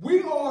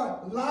 we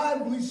are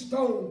lively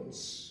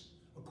stones,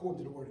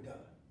 according to the word of God.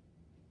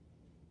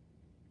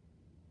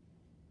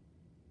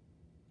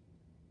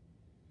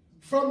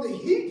 From the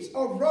heaps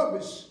of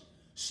rubbish,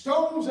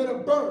 stones that are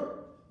burnt.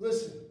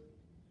 Listen,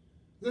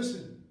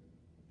 listen.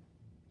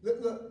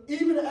 Look,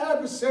 even the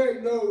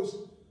adversary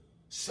knows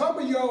some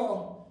of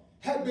y'all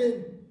have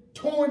been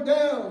torn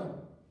down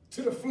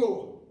to the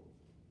floor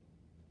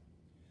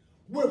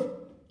with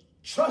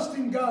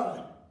trusting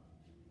God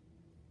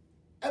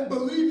and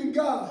believing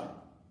God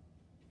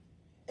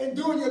and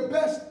doing your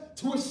best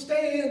to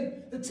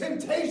withstand the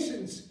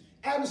temptations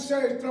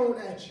adversary thrown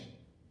at you.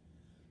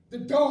 The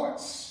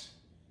darts,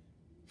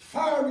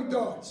 fiery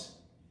darts.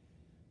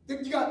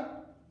 Then you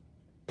got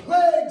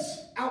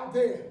plagues out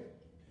there.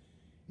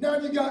 Now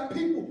you got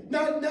people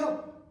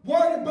now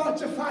worried about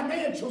your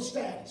financial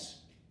status.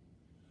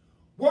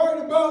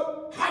 Worried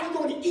about how you're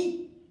going to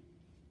eat.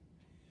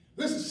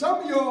 Listen,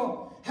 some of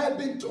y'all have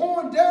been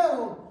torn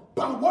down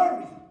by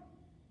worry,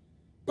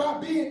 by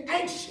being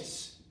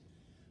anxious,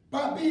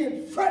 by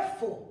being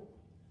fretful.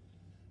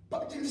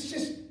 But it's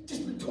just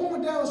been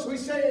torn down. So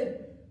he's saying,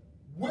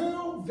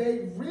 will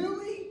they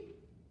really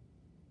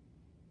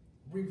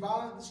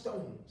revive the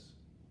stones?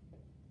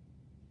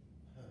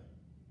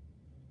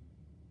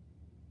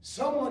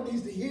 Someone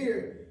needs to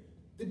hear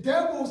the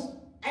devil's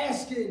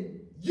asking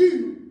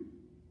you,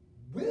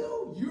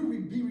 will you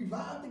be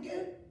revived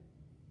again?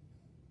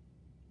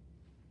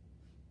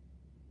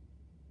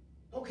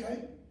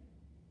 Okay.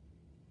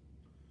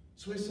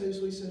 So he says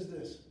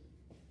this.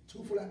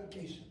 Twofold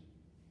application.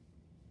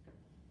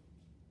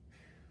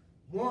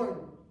 1,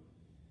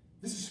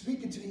 this is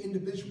speaking to the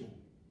individual.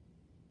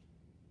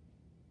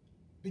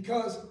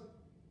 Because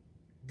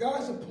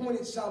God's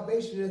appointed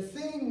salvation. There are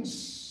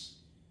things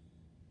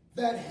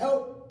that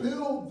help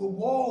build the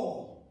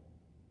wall.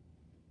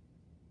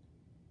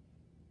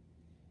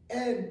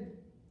 And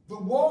the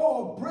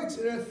wall of bricks,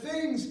 and there are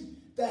things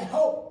that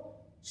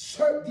help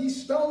serve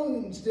these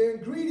stones, their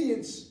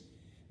ingredients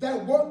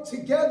that work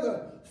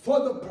together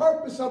for the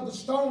purpose of the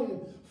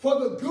stone, for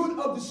the good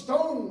of the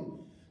stone,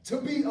 to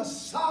be a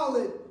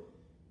solid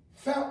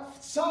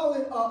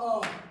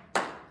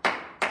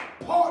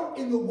part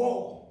in the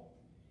wall,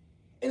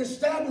 in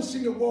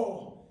establishing the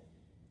wall,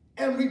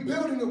 and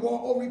rebuilding the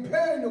wall, or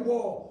repairing the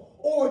wall,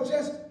 or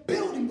just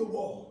building the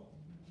wall.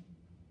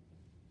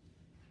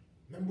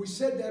 Remember, we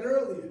said that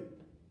earlier.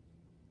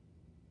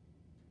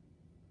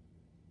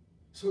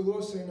 So the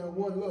Lord's saying, now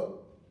 1,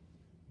 look,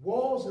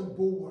 walls and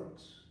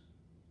bulwarks.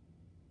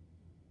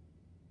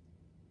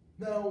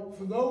 Now,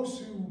 for those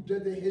who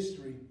did their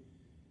history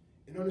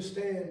and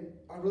understand,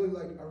 I really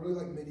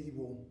like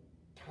medieval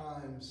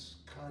times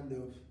kind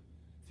of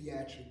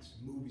theatrics,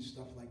 movies,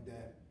 stuff like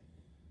that.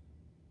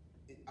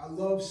 I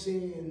love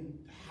seeing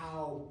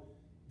how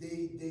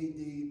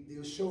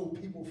they'll show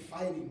people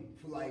fighting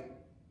for like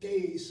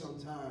days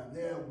sometimes.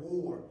 They're at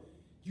war.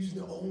 using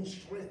their own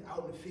strength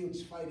out in the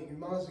fields fighting. It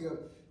reminds me of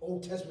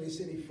Old Testament. They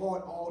said they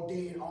fought all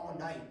day and all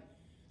night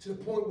to the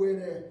point where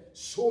their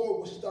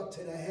sword was stuck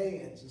to their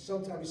hands. And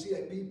sometimes you see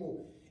that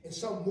people in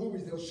some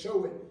movies, they'll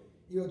show it,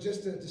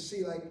 just to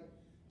see, like,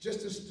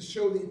 just to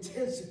show the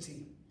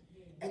intensity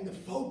and the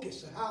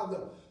focus of how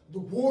the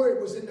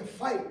warrior was in the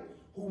fight,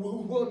 who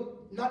will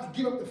not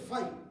to give up the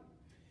fight.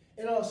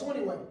 And so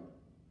anyway,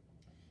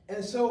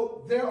 and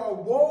so there are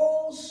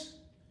walls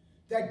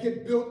that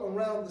get built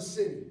around the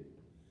city.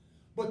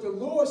 But the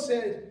Lord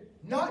said,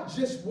 not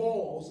just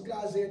walls. Look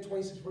at Isaiah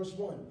 26, verse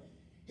 1.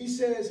 He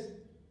says,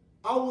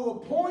 I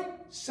will appoint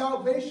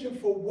salvation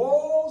for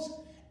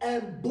walls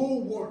and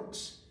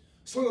bulwarks.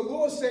 So the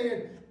Lord's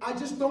saying, I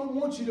just don't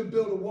want you to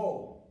build a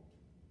wall.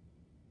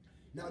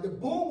 Now the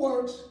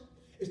bulwarks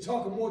is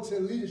talking more to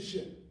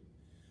leadership.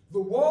 The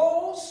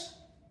walls,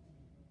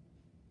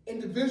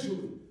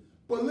 individually.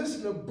 But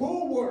listen, the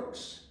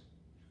bulwarks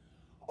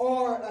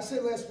are, I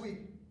said last week,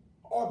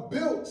 are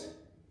built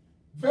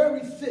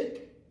very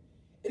thick.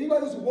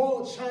 Anybody who's a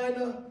wall of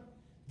China,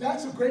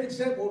 that's a great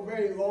example of a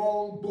very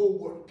long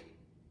bulwark.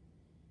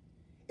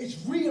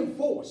 It's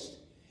reinforced.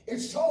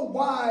 It's so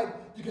wide,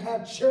 you can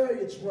have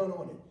chariots run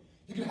on it.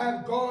 You can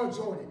have guards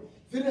on it.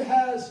 Then it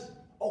has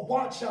a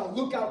watch out,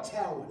 lookout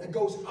tower that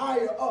goes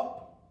higher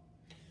up,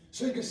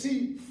 so you can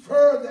see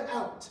further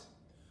out.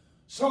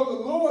 So the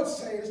Lord's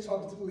saying, it's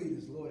talking to the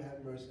leaders. Lord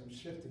have mercy, I'm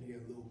shifting here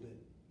a little bit.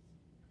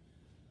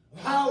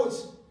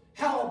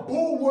 How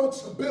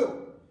bulwarks are built.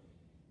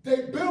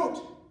 They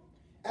built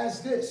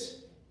as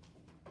this.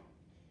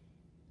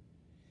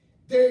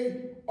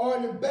 They are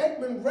an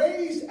embankment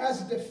raised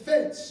as a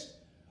defense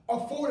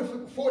of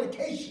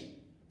fortification.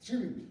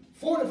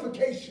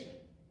 Fortification.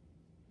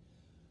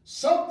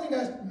 Something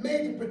that's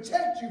made to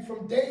protect you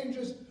from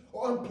dangerous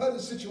or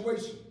unpleasant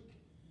situations.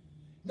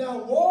 Now,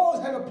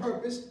 walls have a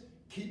purpose.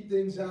 Keep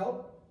things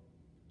out.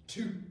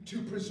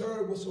 To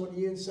preserve what's on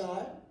the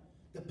inside.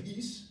 The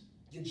peace,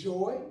 your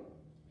joy,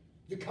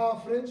 your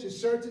confidence, your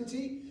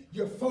certainty,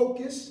 your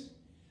focus.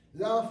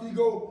 Allow for you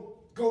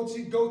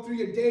to go through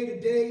your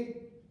day-to-day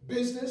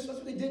business. That's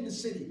what they did in the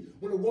city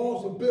when the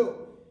walls were built.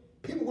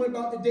 People went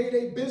about their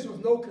day-to-day business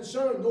with no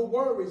concern, no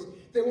worries.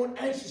 They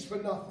weren't anxious for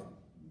nothing.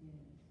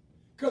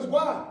 Because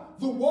why?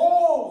 The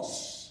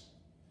walls,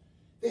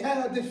 they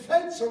had a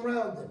defense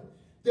around them.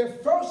 Their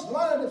first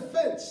line of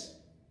defense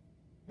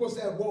was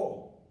that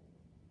wall.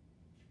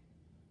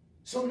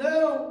 So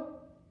now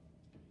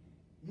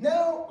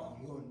oh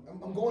Lord,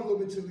 I'm going a little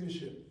bit to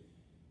leadership.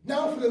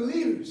 Now for the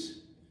leaders,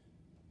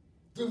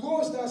 the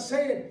Lord's not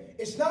saying,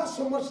 it's not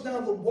so much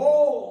now the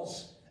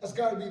walls that's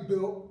got to be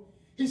built.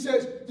 He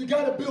says, you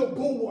got to build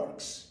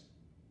bulwarks.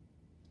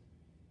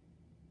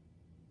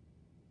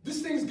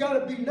 This thing's got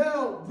to be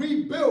now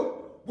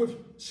rebuilt with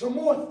some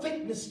more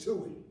thickness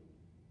to it.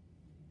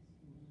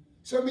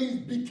 So it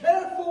means be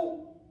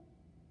careful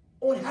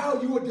on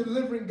how you are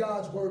delivering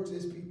God's word to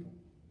his people.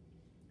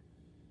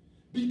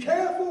 Be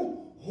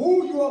careful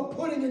who you are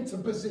putting into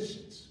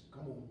positions.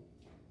 Come on.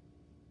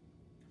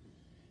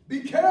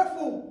 Be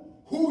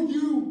careful who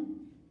you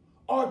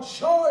are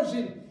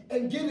charging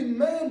and giving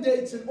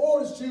mandates and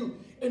orders to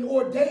and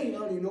ordaining. I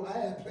don't even know, I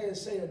had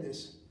plans saying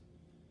this.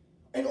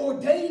 And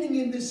ordaining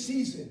in this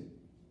season.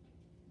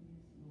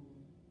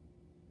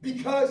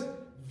 Because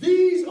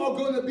these are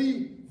going to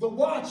be the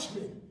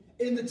watchmen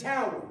in the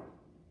tower.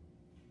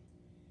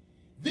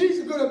 These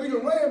are going to be the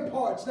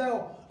ramparts.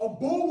 Now, a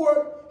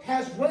bulwark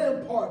has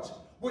ramparts,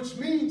 which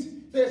means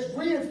there's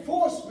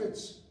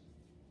reinforcements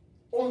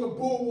on the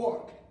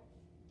bulwark.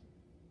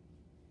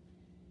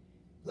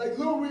 Like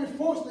little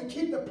reinforcement to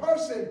keep the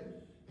person,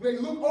 when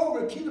they look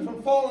over, keep them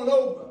from falling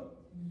over.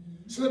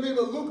 So they'll be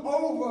able to look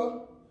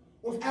over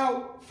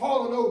without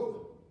falling over.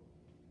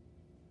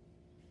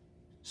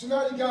 So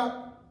now you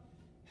got,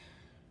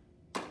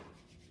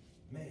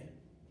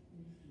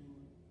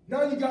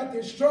 now you got the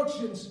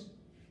instructions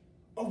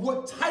of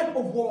what type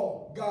of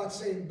wall God's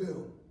saying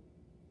build.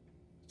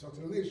 Talk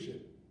to the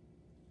leadership.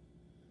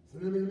 So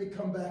let me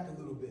come back a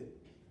little bit.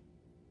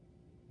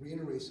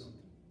 Reiterate something.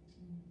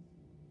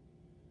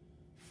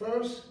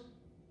 First,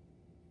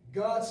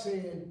 God's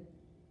saying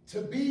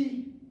to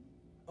be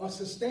a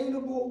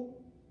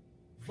sustainable,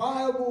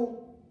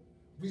 viable,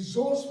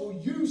 resourceful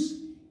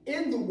use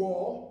in the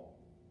wall,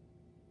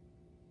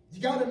 you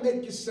got to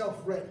make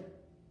yourself ready.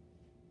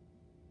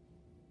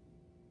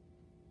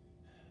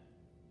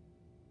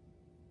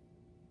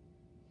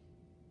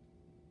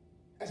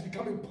 As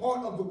becoming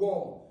part of the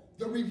wall,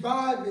 the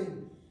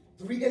reviving,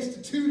 the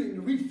reinstituting,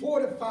 the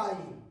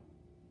refortifying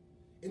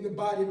in the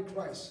body of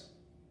Christ.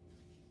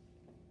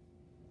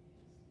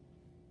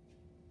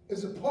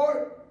 As a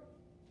part,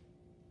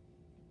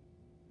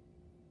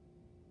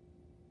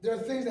 there are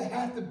things that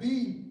have to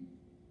be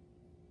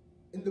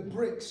in the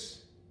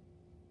bricks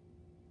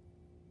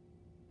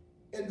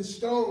and the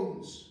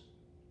stones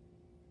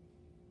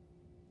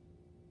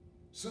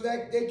so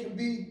that they can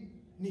be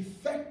an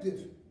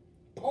effective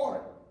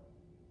part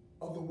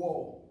of the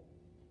wall.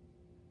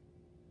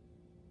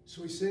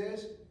 So he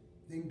says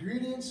the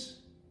ingredients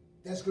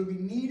that's going to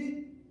be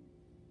needed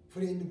for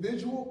the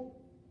individual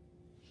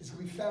is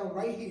going to be found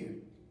right here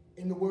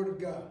in the Word of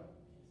God.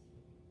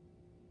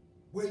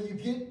 Where you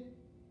get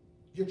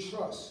your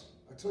trust.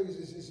 I told you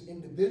this is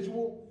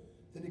individual,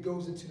 then it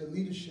goes into the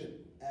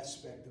leadership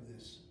aspect of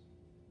this.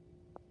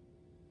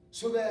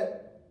 So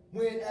that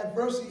when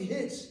adversity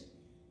hits,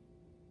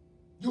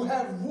 you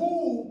have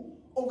rule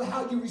over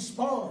how you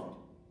respond.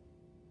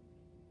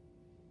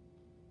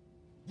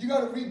 You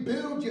got to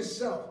rebuild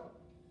yourself.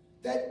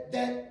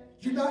 That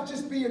you're not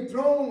just being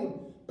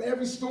thrown by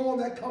every storm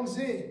that comes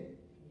in.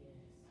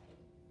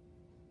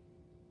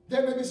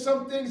 There may be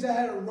some things that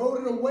had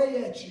eroded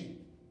away at you.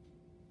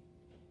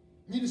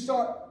 You need to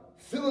start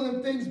filling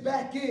them things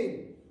back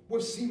in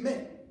with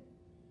cement.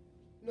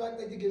 You know, I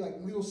think they get like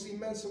little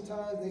cement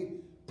sometimes. They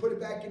put it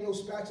back in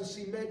those packs of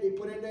cement they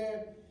put in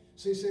there.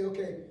 So you say,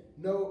 okay,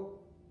 no,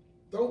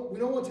 we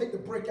don't want to take the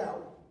brick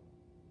out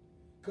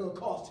because it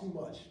costs too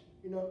much,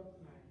 you know?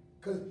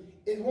 Because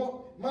it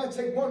might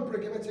take one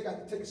brick, it might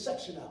take a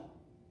section out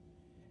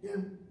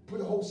and put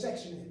a whole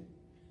section in.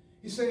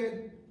 He's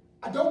saying,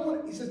 I don't want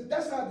it. He says,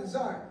 that's not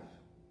desire.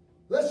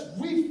 Let's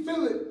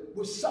refill it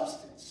with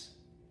substance.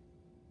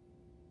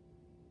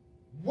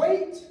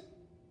 Weight,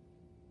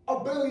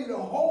 ability to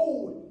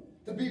hold,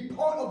 to be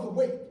part of the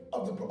weight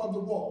of the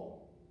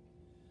wall.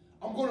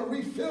 I'm going to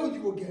refill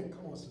you again.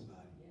 Come on,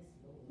 somebody. Yes,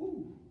 Lord.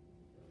 Woo.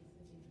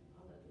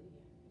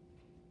 Hallelujah.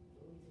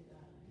 Glory to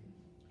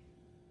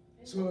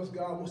God. So as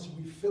God wants to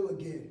refill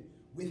again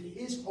with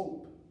His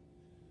hope,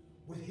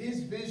 with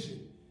His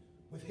vision,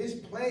 with His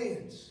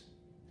plans,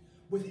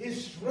 with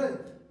His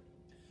strength,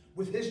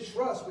 with His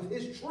trust, with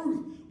His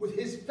truth, with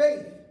His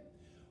faith,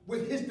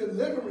 with His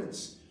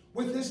deliverance,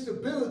 with His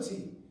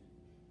stability.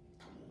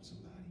 Come on,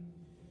 somebody.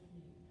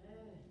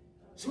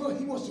 So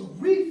He wants to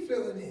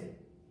refill it in.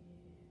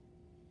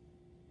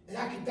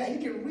 And that He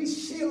can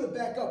reseal it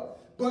back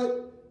up.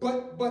 But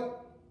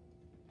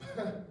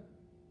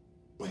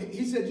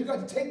He said you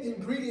got to take the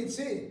ingredients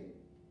in.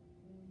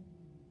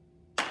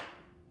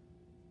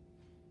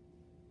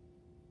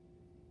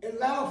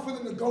 Allow for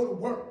them to go to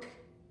work.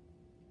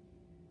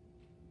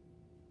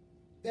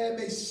 That it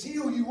may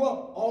seal you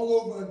up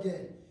all over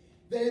again.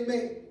 That it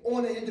may,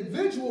 on an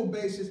individual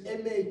basis,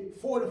 it may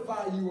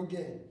fortify you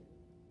again.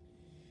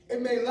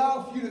 It may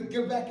allow for you to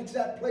get back into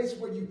that place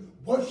where you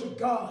worship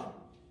God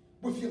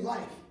with your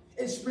life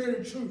in spirit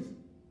and truth.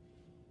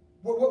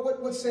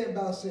 What's Sam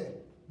Bowell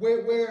said? Where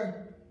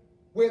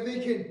you'll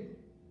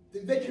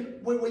be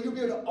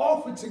able to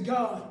offer to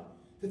God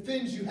the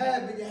things you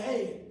have in your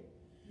hand,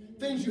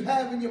 things you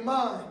have in your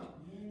mind,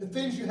 the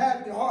things you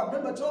have in your heart.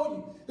 Remember I told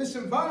you, this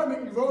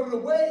environment eroded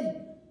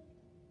away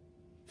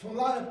from a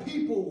lot of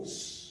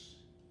people's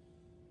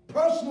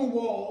personal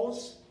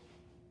walls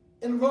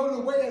and eroded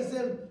away as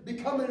them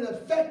becoming an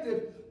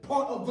effective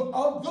part of the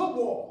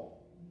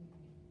wall.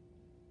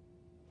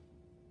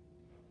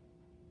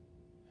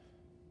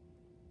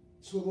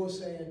 So the Lord's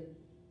saying,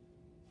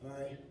 all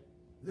right,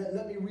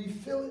 let me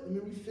refill it. Let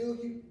me refill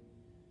you.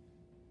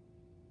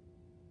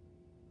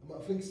 My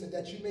friend said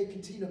that you may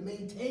continue to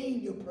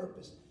maintain your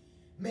purpose.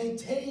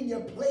 Maintain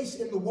your place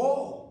in the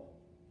wall.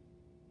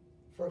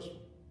 First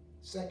one.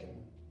 Second one.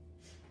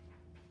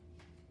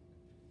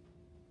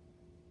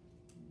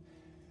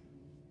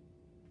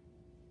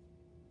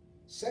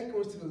 Second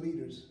was to the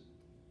leaders.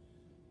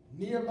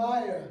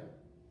 Nehemiah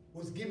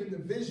was given the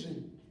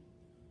vision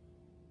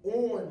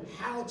on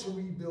how to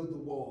rebuild the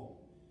wall.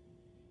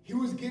 He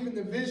was given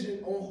the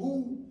vision on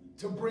who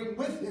to bring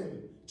with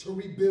him to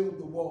rebuild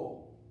the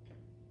wall.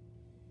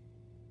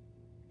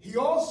 He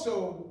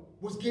also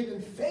was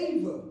given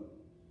favor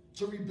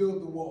to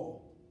rebuild the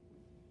wall.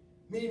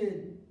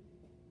 Meaning,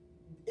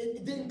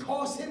 it didn't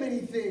cost him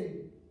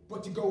anything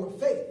but to go in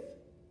faith.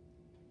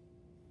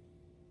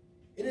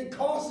 It didn't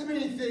cost him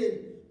anything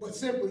but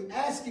simply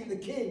asking the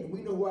king.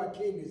 We know who our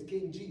king is,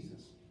 King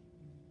Jesus.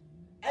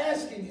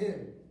 Asking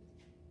him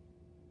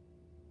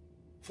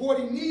for what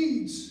he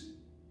needs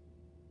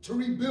to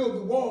rebuild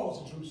the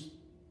walls of Jerusalem.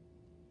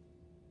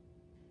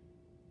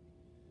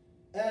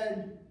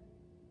 And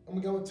I'm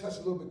going to touch a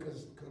little bit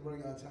because I'm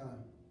running out of time.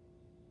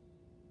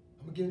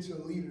 I'm going to get into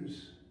the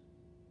leaders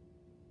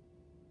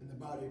in the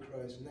body of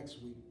Christ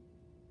next week.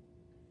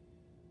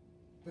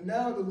 But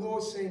now the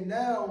Lord's saying,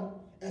 now,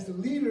 as the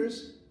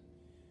leaders,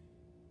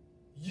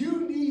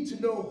 you need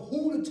to know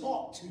who to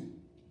talk to.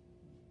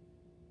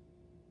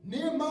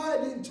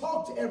 Nehemiah didn't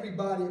talk to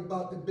everybody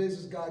about the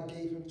business God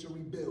gave him to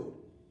rebuild.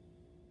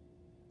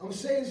 I'm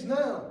saying this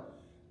now.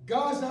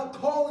 God's not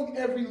calling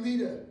every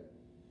leader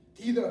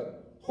to either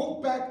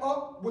hook back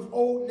up with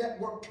old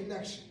network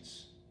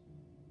connections.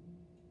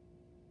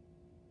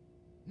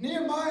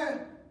 Nehemiah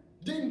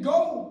didn't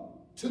go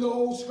to the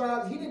old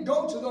scribes. He didn't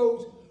go to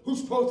those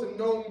who's supposed to have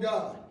known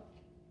God.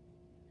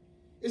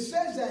 It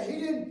says that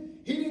he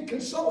didn't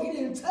consult, he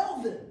didn't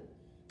tell them.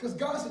 Because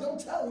God said, don't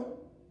tell them.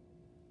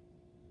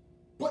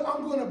 But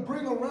I'm going to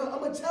bring around, I'm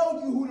going to tell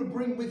you who to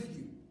bring with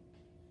you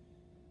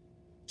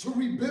to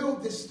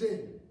rebuild this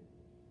thing.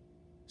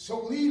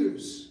 So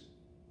leaders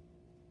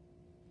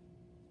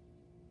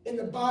in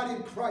the body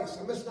of Christ,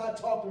 I'm just not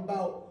talking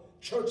about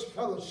church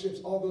fellowships,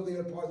 although they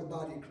are part of the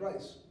body of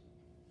Christ.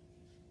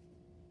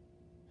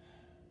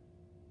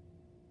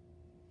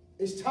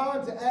 It's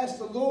time to ask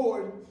the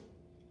Lord,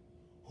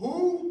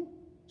 who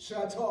should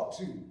I talk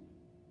to?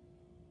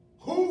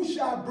 Who should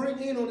I bring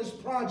in on this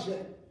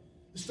project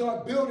to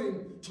start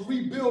building, to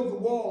rebuild the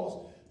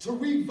walls, to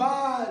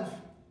revive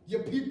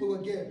your people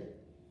again,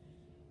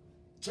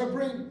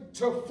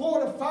 to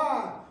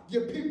fortify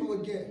your people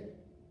again?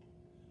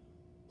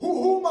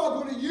 Who am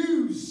I going to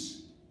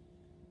use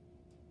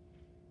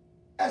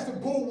as the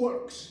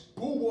bulwarks,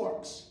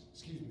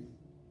 excuse me?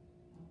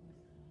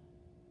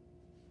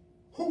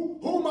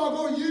 Who am I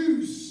going to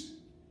use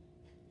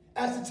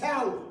as the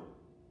tower?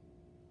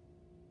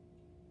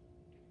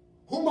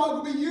 Who am I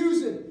going to be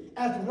using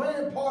as the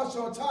ramparts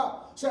on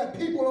top so that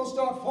people don't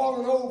start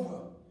falling over?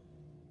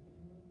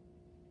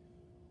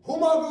 Who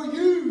am I going to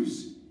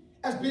use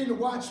as being the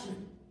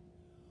watchman?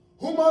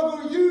 Who am I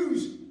going to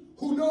use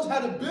who knows how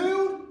to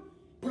build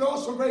but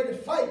also ready to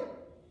fight?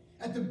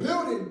 And the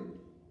building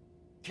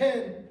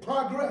can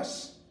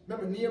progress.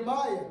 Remember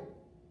Nehemiah,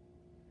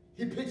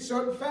 he picked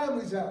certain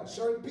families out,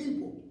 certain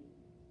people.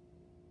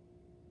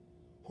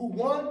 Who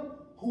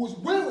was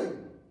willing.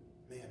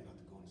 Man, I'm about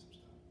to go into some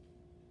stuff.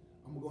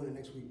 I'm going to go into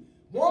next week.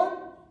 One,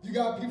 you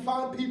got to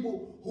find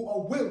people who are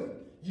willing.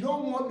 You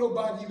don't want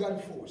nobody you got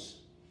to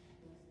force.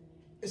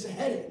 It's a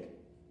headache.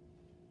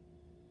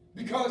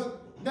 Because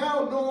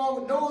now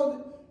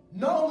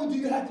not only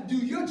do you have to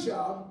do your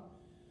job,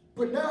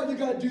 but now you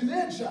got to do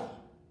their job.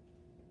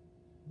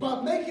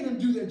 By making them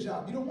do their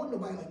job. You don't want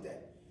nobody like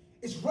that.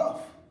 It's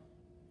rough.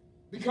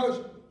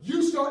 Because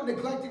you start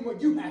neglecting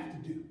what you have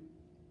to do.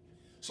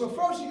 So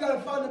first you got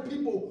to find the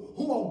people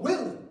who are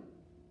willing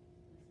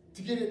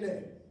to get in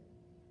there.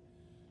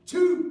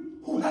 Two,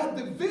 who have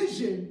the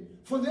vision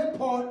for their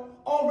part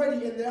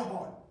already in their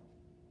heart.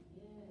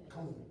 Yeah.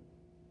 Come on.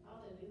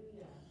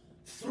 Hallelujah.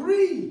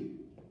 Three,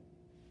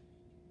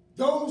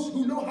 those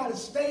who know how to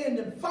stand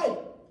and fight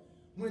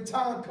when the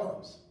time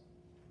comes.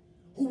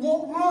 Who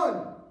won't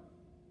run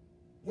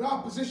when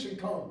opposition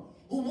comes.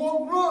 Who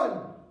won't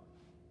run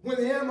when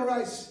the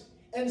Amorites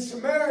and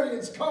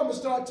Samaritans come and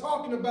start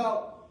talking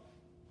about,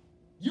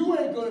 you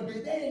ain't going to be,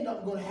 there ain't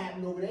nothing going to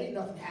happen over there. Ain't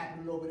nothing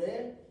happening over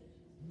there.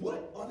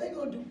 What are they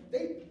going to do?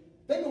 They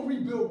going to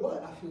rebuild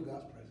what? I feel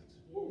God's presence.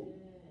 Yes, glory.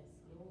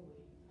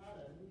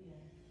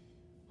 Hallelujah.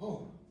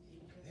 Oh.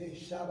 Hey,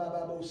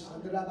 Shabababo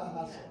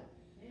Sandarabahasa.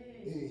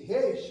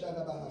 Hey,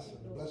 Shababahasa.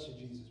 Bless you,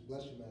 Jesus.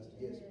 Bless you, Master.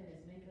 Yes.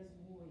 Yes, make us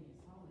warriors.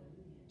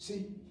 Hallelujah.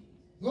 See,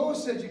 Lord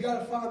said you got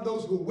to find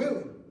those who are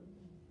willing.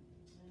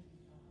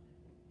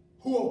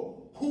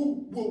 Who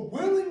will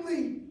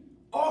willingly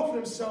offer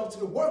themselves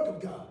to the work of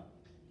God.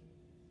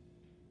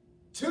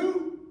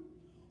 Two,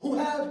 who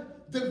have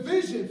the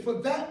vision for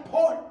that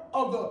part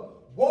of the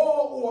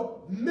wall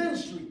or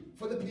ministry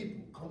for the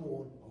people. Come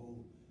on.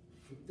 Oh,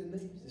 flip the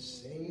names, the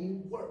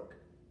same work.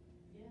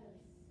 Yes.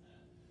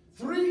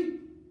 Three,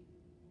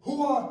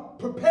 who are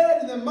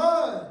prepared in their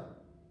mind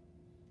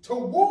to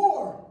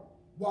war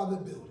while they're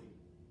building.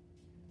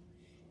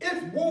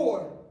 If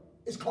war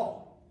is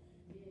called.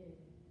 Yeah.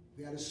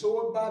 They had a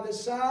sword by their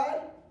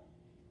side,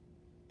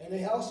 and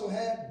they also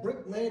had brick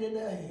laying in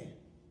their hand.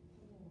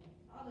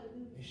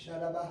 Hallelujah.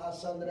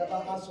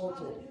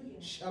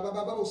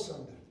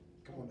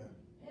 Come on now.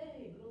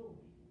 Hey, glory.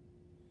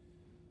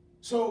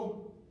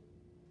 So,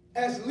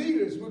 as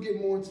leaders, we'll get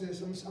more into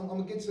this. I'm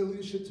going to get to the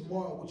leadership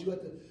tomorrow.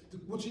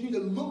 What you need to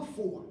look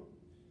for.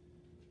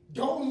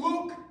 Don't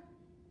look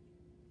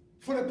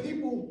for the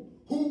people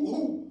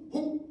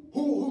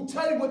who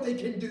tell you what they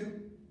can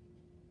do.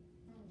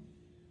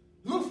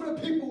 Look for the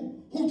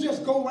people who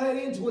just go right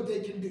into what they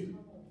can do.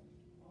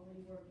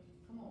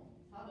 Come on.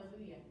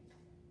 Hallelujah.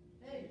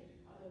 Hey.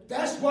 Hallelujah.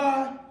 That's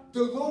why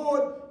the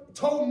Lord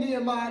told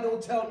Nehemiah,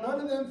 don't tell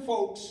none of them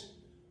folks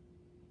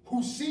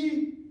who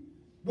see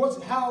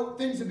how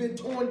things have been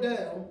torn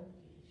down,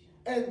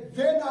 and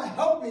they're not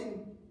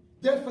helping,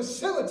 they're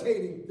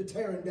facilitating the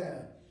tearing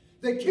down.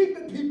 They're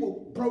keeping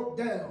people broke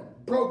down,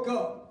 broke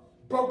up,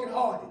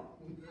 brokenhearted.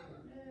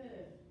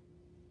 Yeah.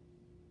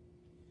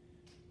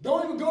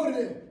 Don't even go to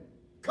them,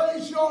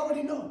 because you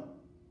already know.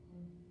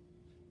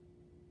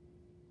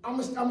 I'm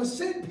going to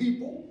send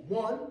people,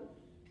 one,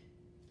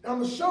 and I'm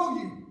going to show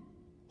you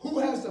who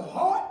has the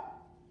heart,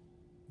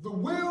 the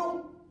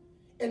will,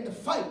 and the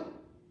fight.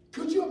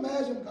 Could you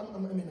imagine,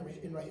 I'm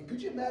in right here,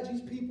 could you imagine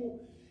these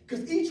people?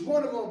 Because each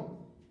one of them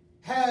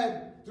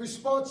had the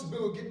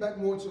responsibility, get back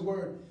more into the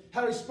word,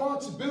 had a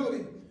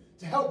responsibility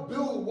to help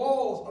build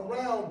walls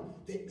around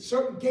the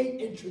certain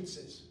gate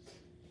entrances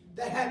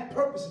that had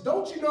purposes.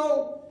 Don't you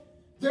know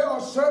there are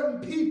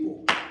certain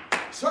people,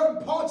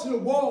 certain parts of the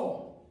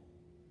wall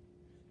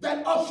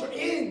that usher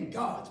in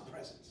God's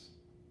presence?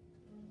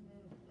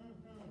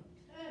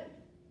 Hey.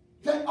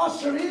 That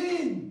usher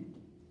in.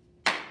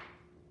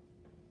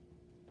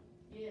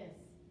 Yes.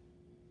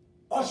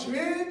 Usher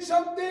in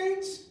some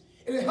things,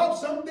 and it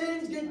helps some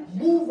things get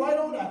moved right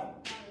on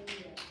out.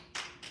 Hallelujah.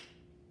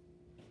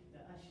 The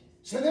ushers.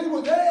 So they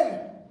were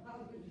there,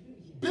 Hallelujah.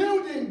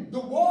 building the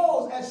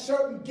walls at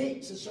certain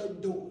gates and certain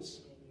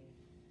doors.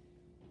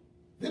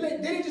 Then they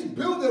didn't just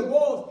build their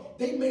walls,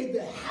 they made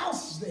their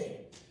houses there.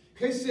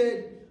 They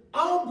said,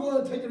 I'm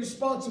going to take the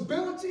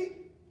responsibility,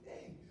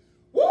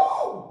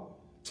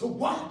 to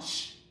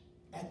watch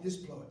at this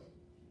place.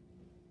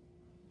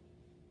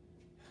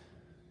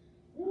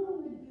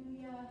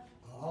 Hallelujah.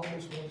 I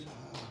almost want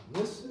to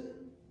listen.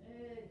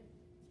 Hey.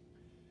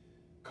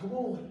 Come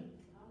on.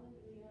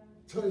 Hallelujah.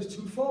 So it's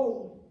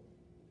twofold.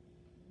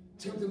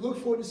 Tell them to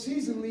look for the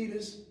seasoned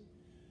leaders.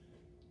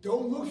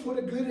 Don't look for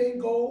the glitter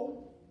and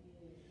gold.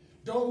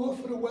 Don't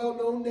look for the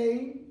well-known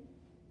name.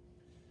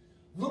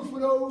 Look for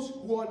those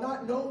who are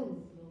not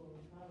known,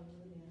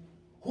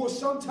 who are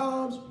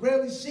sometimes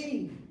rarely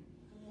seen.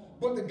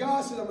 But the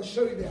God said, I'm going to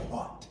show you their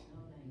heart.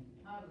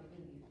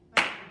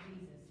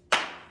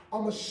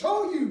 I'm going to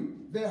show you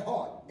their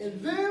heart. And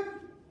them,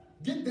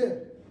 get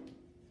them.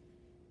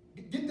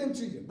 Get them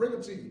to you. Bring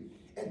them to you.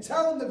 And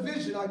tell them the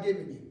vision I've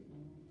given you.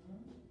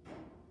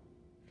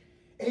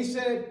 And he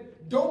said,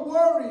 don't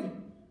worry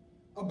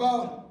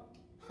about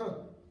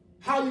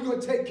how you're going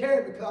to take care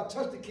of it, because I've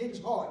touched the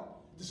king's heart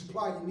to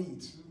supply your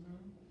needs.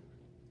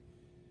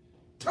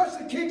 Touch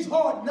the king's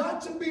heart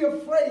not to be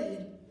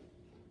afraid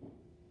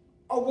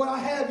of what I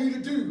have you to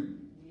do.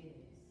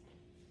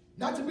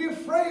 Not to be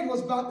afraid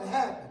what's about to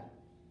happen.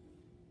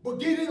 But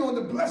get in on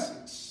the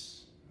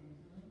blessings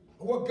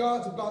of what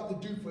God's about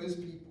to do for his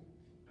people.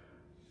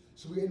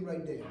 So we're in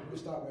right there. We're going to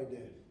start right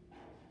there.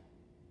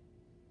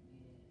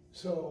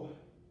 So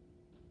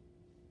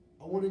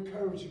I want to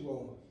encourage you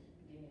all.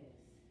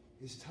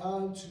 It's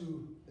time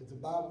to, as the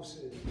Bible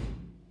says,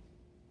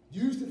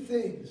 use the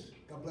things.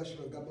 God bless you,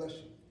 Lord. God bless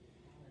you.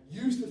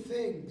 Use the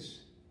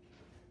things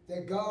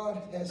that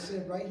God has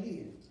said right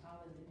here.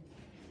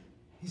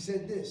 He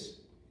said this.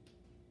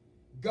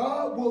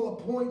 God will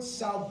appoint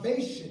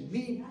salvation,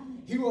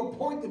 meaning he will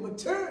appoint the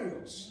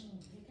materials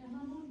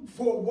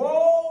for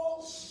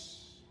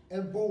walls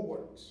and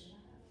bulwarks.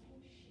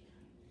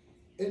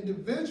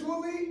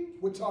 Individually,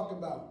 we're talking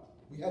about,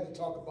 we had to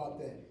talk about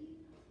that.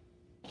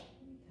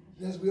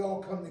 And as we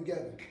all come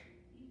together,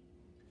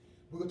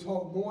 we're going to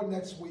talk more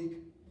next week.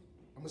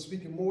 I'm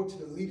speaking more to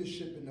the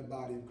leadership in the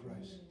body of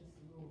Christ.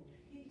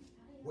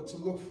 What to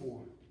look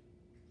for.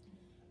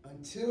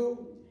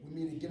 Until we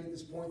meet again at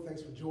this point,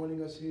 thanks for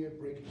joining us here at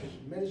Breaking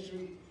Christian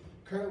Ministry.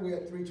 Currently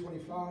at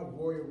 325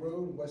 Warrior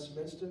Road,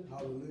 Westminster.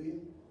 Hallelujah.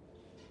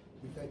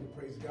 We thank and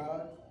praise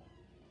God.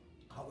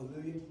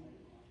 Hallelujah.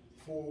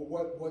 For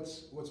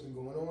what's been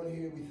going on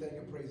here. We thank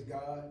and praise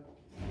God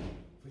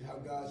for how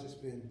God's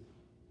just been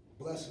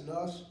blessing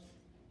us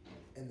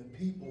and the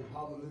people,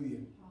 hallelujah,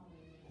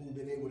 who've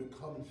been able to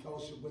come and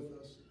fellowship with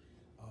us,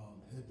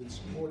 have been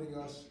supporting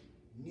us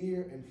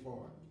near and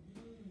far.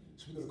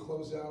 So we're going to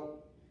close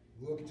out.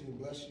 Lord, continue to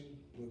bless you.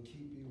 Lord,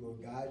 keep you.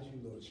 Lord, guide you.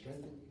 Lord,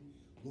 strengthen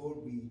you. Lord,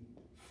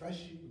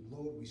 refresh you.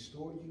 Lord,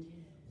 restore you.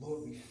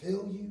 Lord,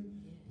 refill you.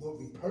 Lord,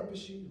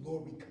 repurpose you.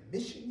 Lord,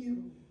 recommission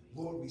you.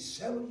 Lord,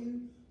 resettle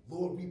you.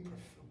 Lord,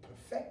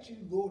 perfect you.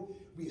 Lord,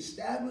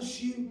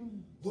 reestablish you.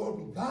 Lord,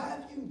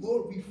 revive you.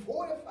 Lord,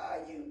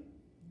 refortify you.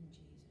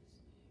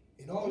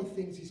 In all the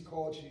things he's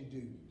called you to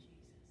do.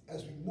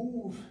 As we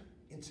move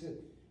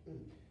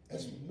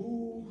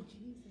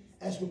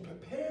as we're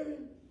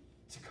preparing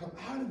to come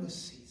out of a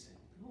season,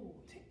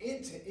 to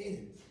enter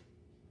in.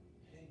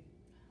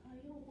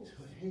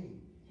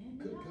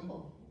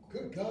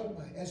 Good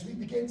God, as we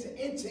begin to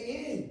enter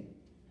in,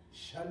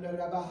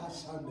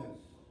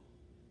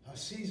 a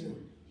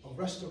season of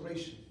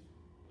restoration.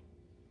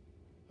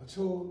 I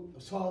told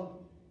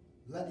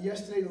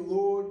yesterday the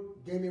Lord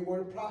gave me a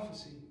word of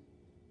prophecy.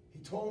 He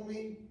told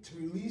me to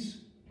release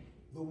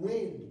the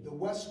wind, the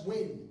west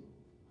wind.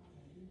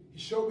 He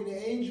showed me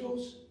the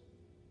angels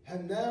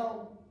have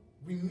now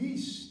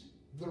released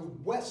the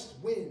west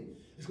wind.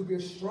 It's going to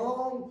be a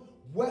strong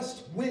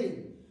west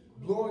wind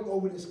blowing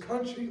over this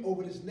country,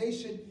 over this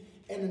nation,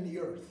 and in the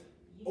earth,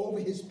 over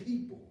his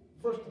people,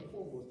 first and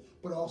foremost,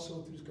 but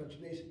also through this country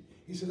nation.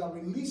 He says, I'm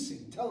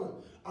releasing, tell him,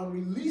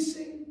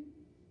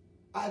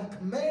 I've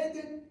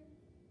commanded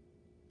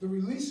the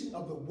releasing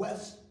of the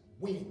west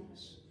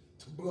winds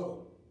to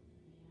blow.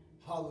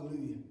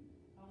 Hallelujah.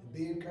 And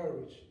be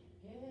encouraged.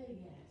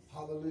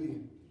 Hallelujah.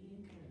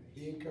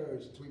 Be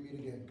encouraged until we meet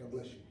again. God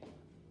bless you.